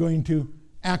 therefore I'm going to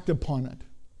act upon it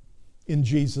in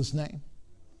Jesus' name.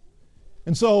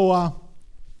 And so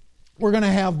we're going to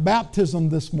have baptism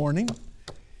this morning.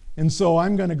 And so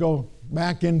I'm going to go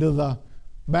back into the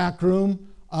back room.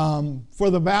 For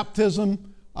the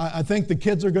baptism, I think the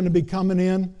kids are going to be coming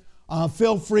in.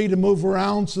 Feel free to move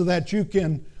around so that you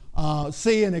can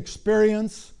see and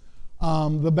experience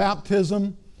the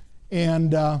baptism,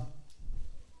 and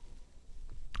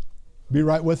be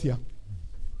right with you.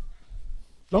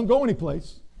 Don't go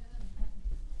anyplace.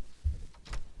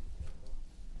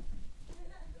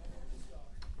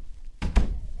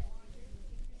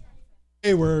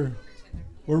 Okay, we're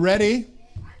ready.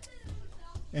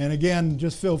 And again,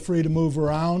 just feel free to move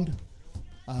around.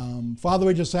 Father,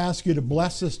 we just ask you to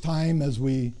bless this time as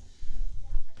we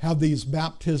have these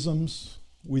baptisms.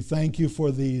 We thank you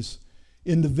for these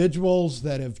individuals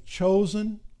that have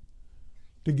chosen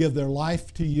to give their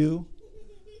life to you,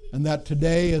 and that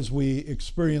today as we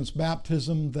experience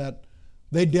baptism, that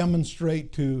they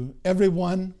demonstrate to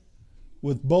everyone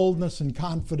with boldness and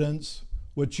confidence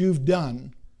what you've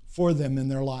done for them in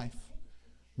their life.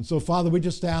 And so, Father, we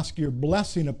just ask your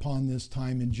blessing upon this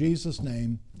time in Jesus'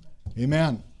 name.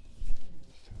 Amen.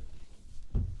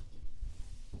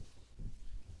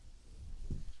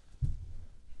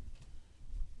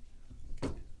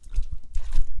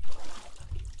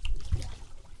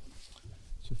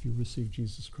 So if you receive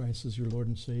Jesus Christ as your Lord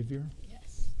and Savior,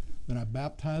 then I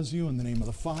baptize you in the name of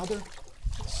the Father,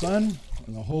 the Son,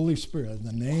 and the Holy Spirit, in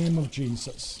the name of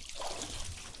Jesus.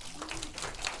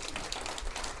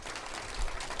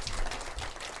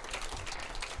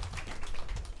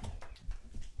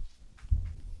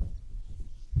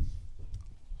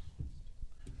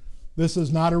 This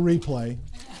is not a replay.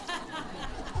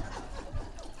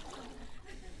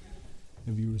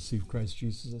 Have you received Christ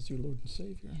Jesus as your Lord and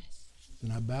Savior?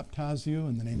 Then I baptize you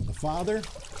in the name of the Father,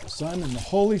 the Son, and the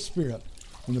Holy Spirit,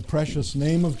 in the precious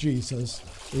name of Jesus.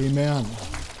 Amen.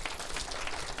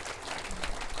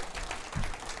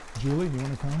 Julie, you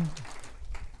want to come?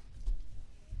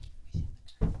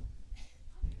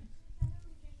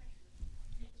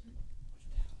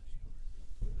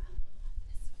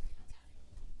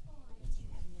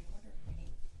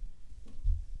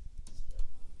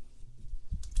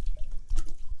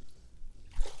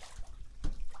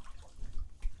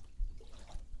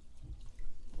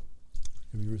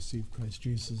 Have you received Christ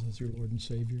Jesus as your Lord and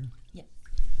Savior? Yes.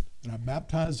 And I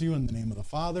baptize you in the name of the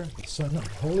Father, the Son, and the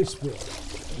Holy Spirit.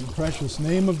 In the precious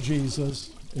name of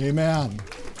Jesus. Amen.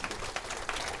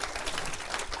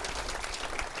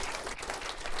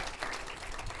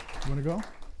 You want to go?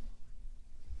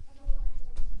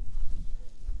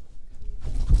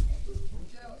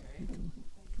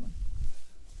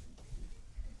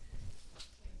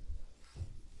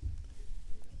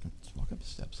 Let's walk up the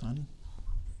steps, son.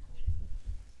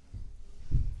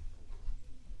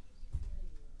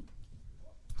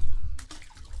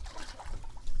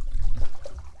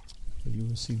 You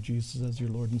receive Jesus as your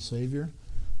Lord and Savior,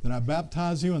 then I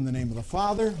baptize you in the name of the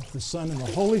Father, the Son, and the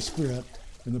Holy Spirit,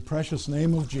 in the precious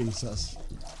name of Jesus.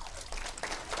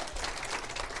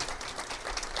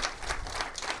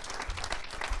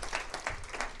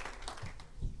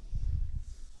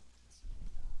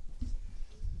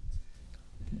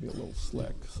 It can be a little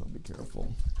slick, so be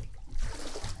careful.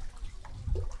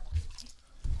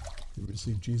 You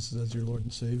receive Jesus as your Lord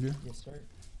and Savior? Yes, sir.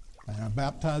 And I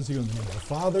baptize you in the name of the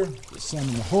Father, the Son,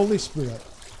 and the Holy Spirit,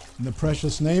 in the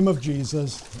precious name of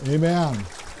Jesus. Amen. Can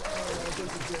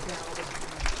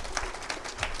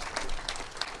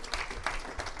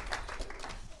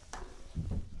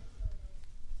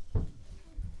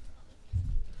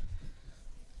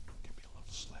be a little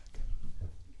slick.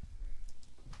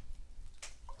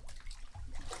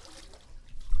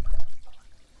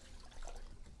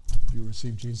 You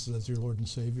receive Jesus as your Lord and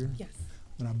Savior? Yes.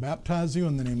 And I baptize you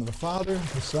in the name of the Father,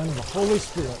 the Son, and the Holy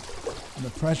Spirit, in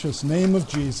the precious name of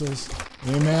Jesus.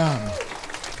 Amen.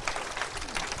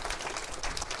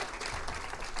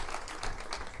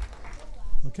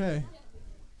 Okay.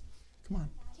 Come on.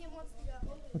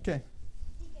 Okay.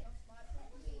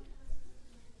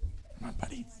 Come on,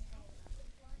 buddy.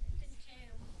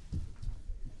 It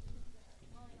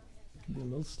can be a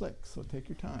little slick, so take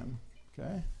your time.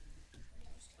 Okay?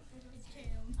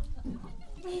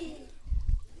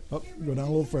 Oh, go down a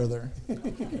little further.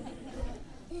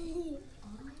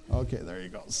 Okay, there you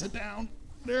go. Sit down.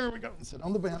 There we go. Sit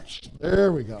on the bench.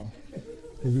 There we go.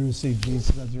 Have you received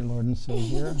Jesus as your Lord and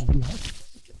Savior?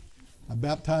 I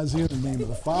baptize you in the name of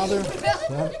the Father, the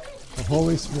Son, the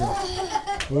Holy Spirit.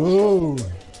 Ooh.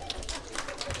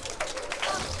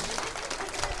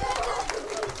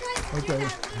 Okay.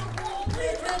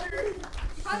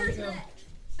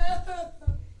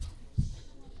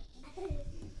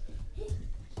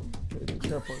 Be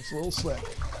careful, it's a little slick.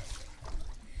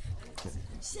 Okay.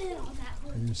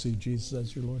 Have you received Jesus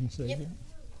as your Lord and Savior? Yep.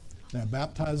 Now I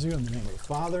baptize you in the name of the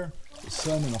Father, the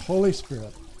Son, and the Holy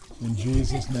Spirit, in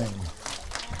Jesus' name.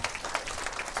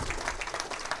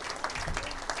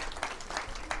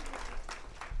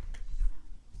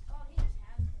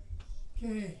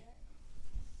 Okay.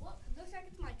 Well, looks like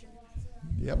it's my turn.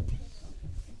 Yep.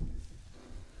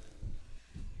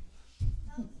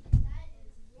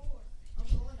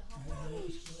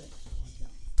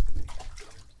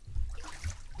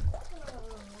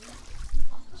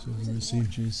 So you receive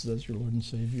Jesus as your Lord and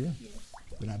Savior? Yes.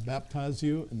 Then I baptize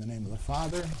you in the name of the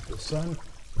Father, the Son,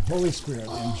 the Holy Spirit,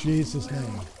 in Jesus'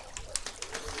 name.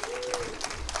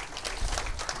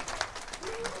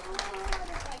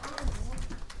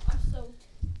 I'm soaked.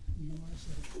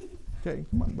 Okay,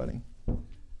 come on, buddy. No,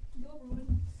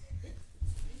 Roman. It's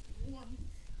warm.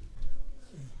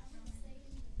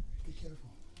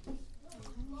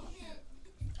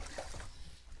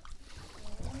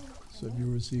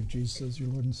 You receive Jesus as your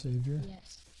Lord and Savior?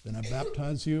 Yes. Then I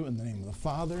baptize you in the name of the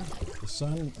Father, the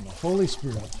Son, and the Holy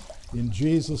Spirit. In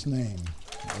Jesus' name.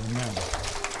 Amen.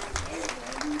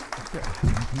 Okay,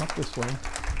 come up this way.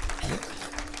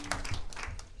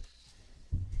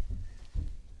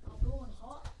 I'm going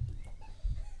hot.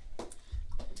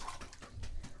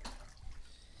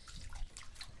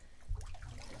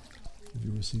 Have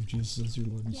you received Jesus as your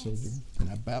Lord and Savior? Then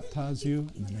I baptize you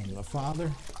in the name of the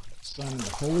Father, Son, and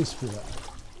the Holy Spirit.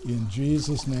 In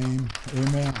Jesus' name,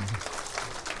 amen.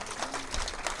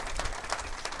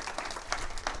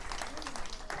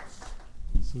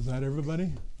 So is that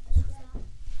everybody?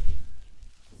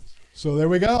 So there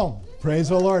we go. Praise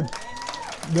the Lord.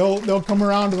 They'll come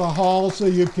around to the hall so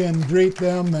you can greet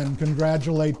them and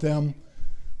congratulate them.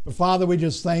 But Father, we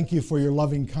just thank you for your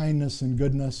loving kindness and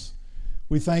goodness.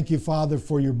 We thank you, Father,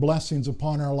 for your blessings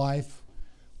upon our life.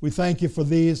 We thank you for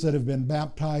these that have been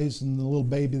baptized and the little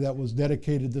baby that was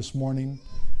dedicated this morning.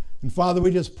 And Father, we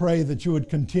just pray that you would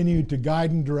continue to guide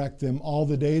and direct them all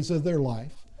the days of their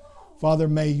life. Father,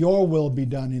 may your will be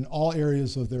done in all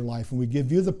areas of their life. And we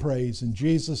give you the praise in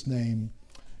Jesus' name.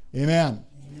 Amen.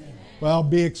 Amen. Well,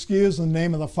 be excused in the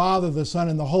name of the Father, the Son,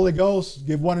 and the Holy Ghost.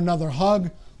 Give one another a hug.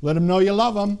 Let them know you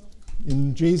love them.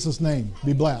 In Jesus' name,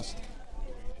 be blessed.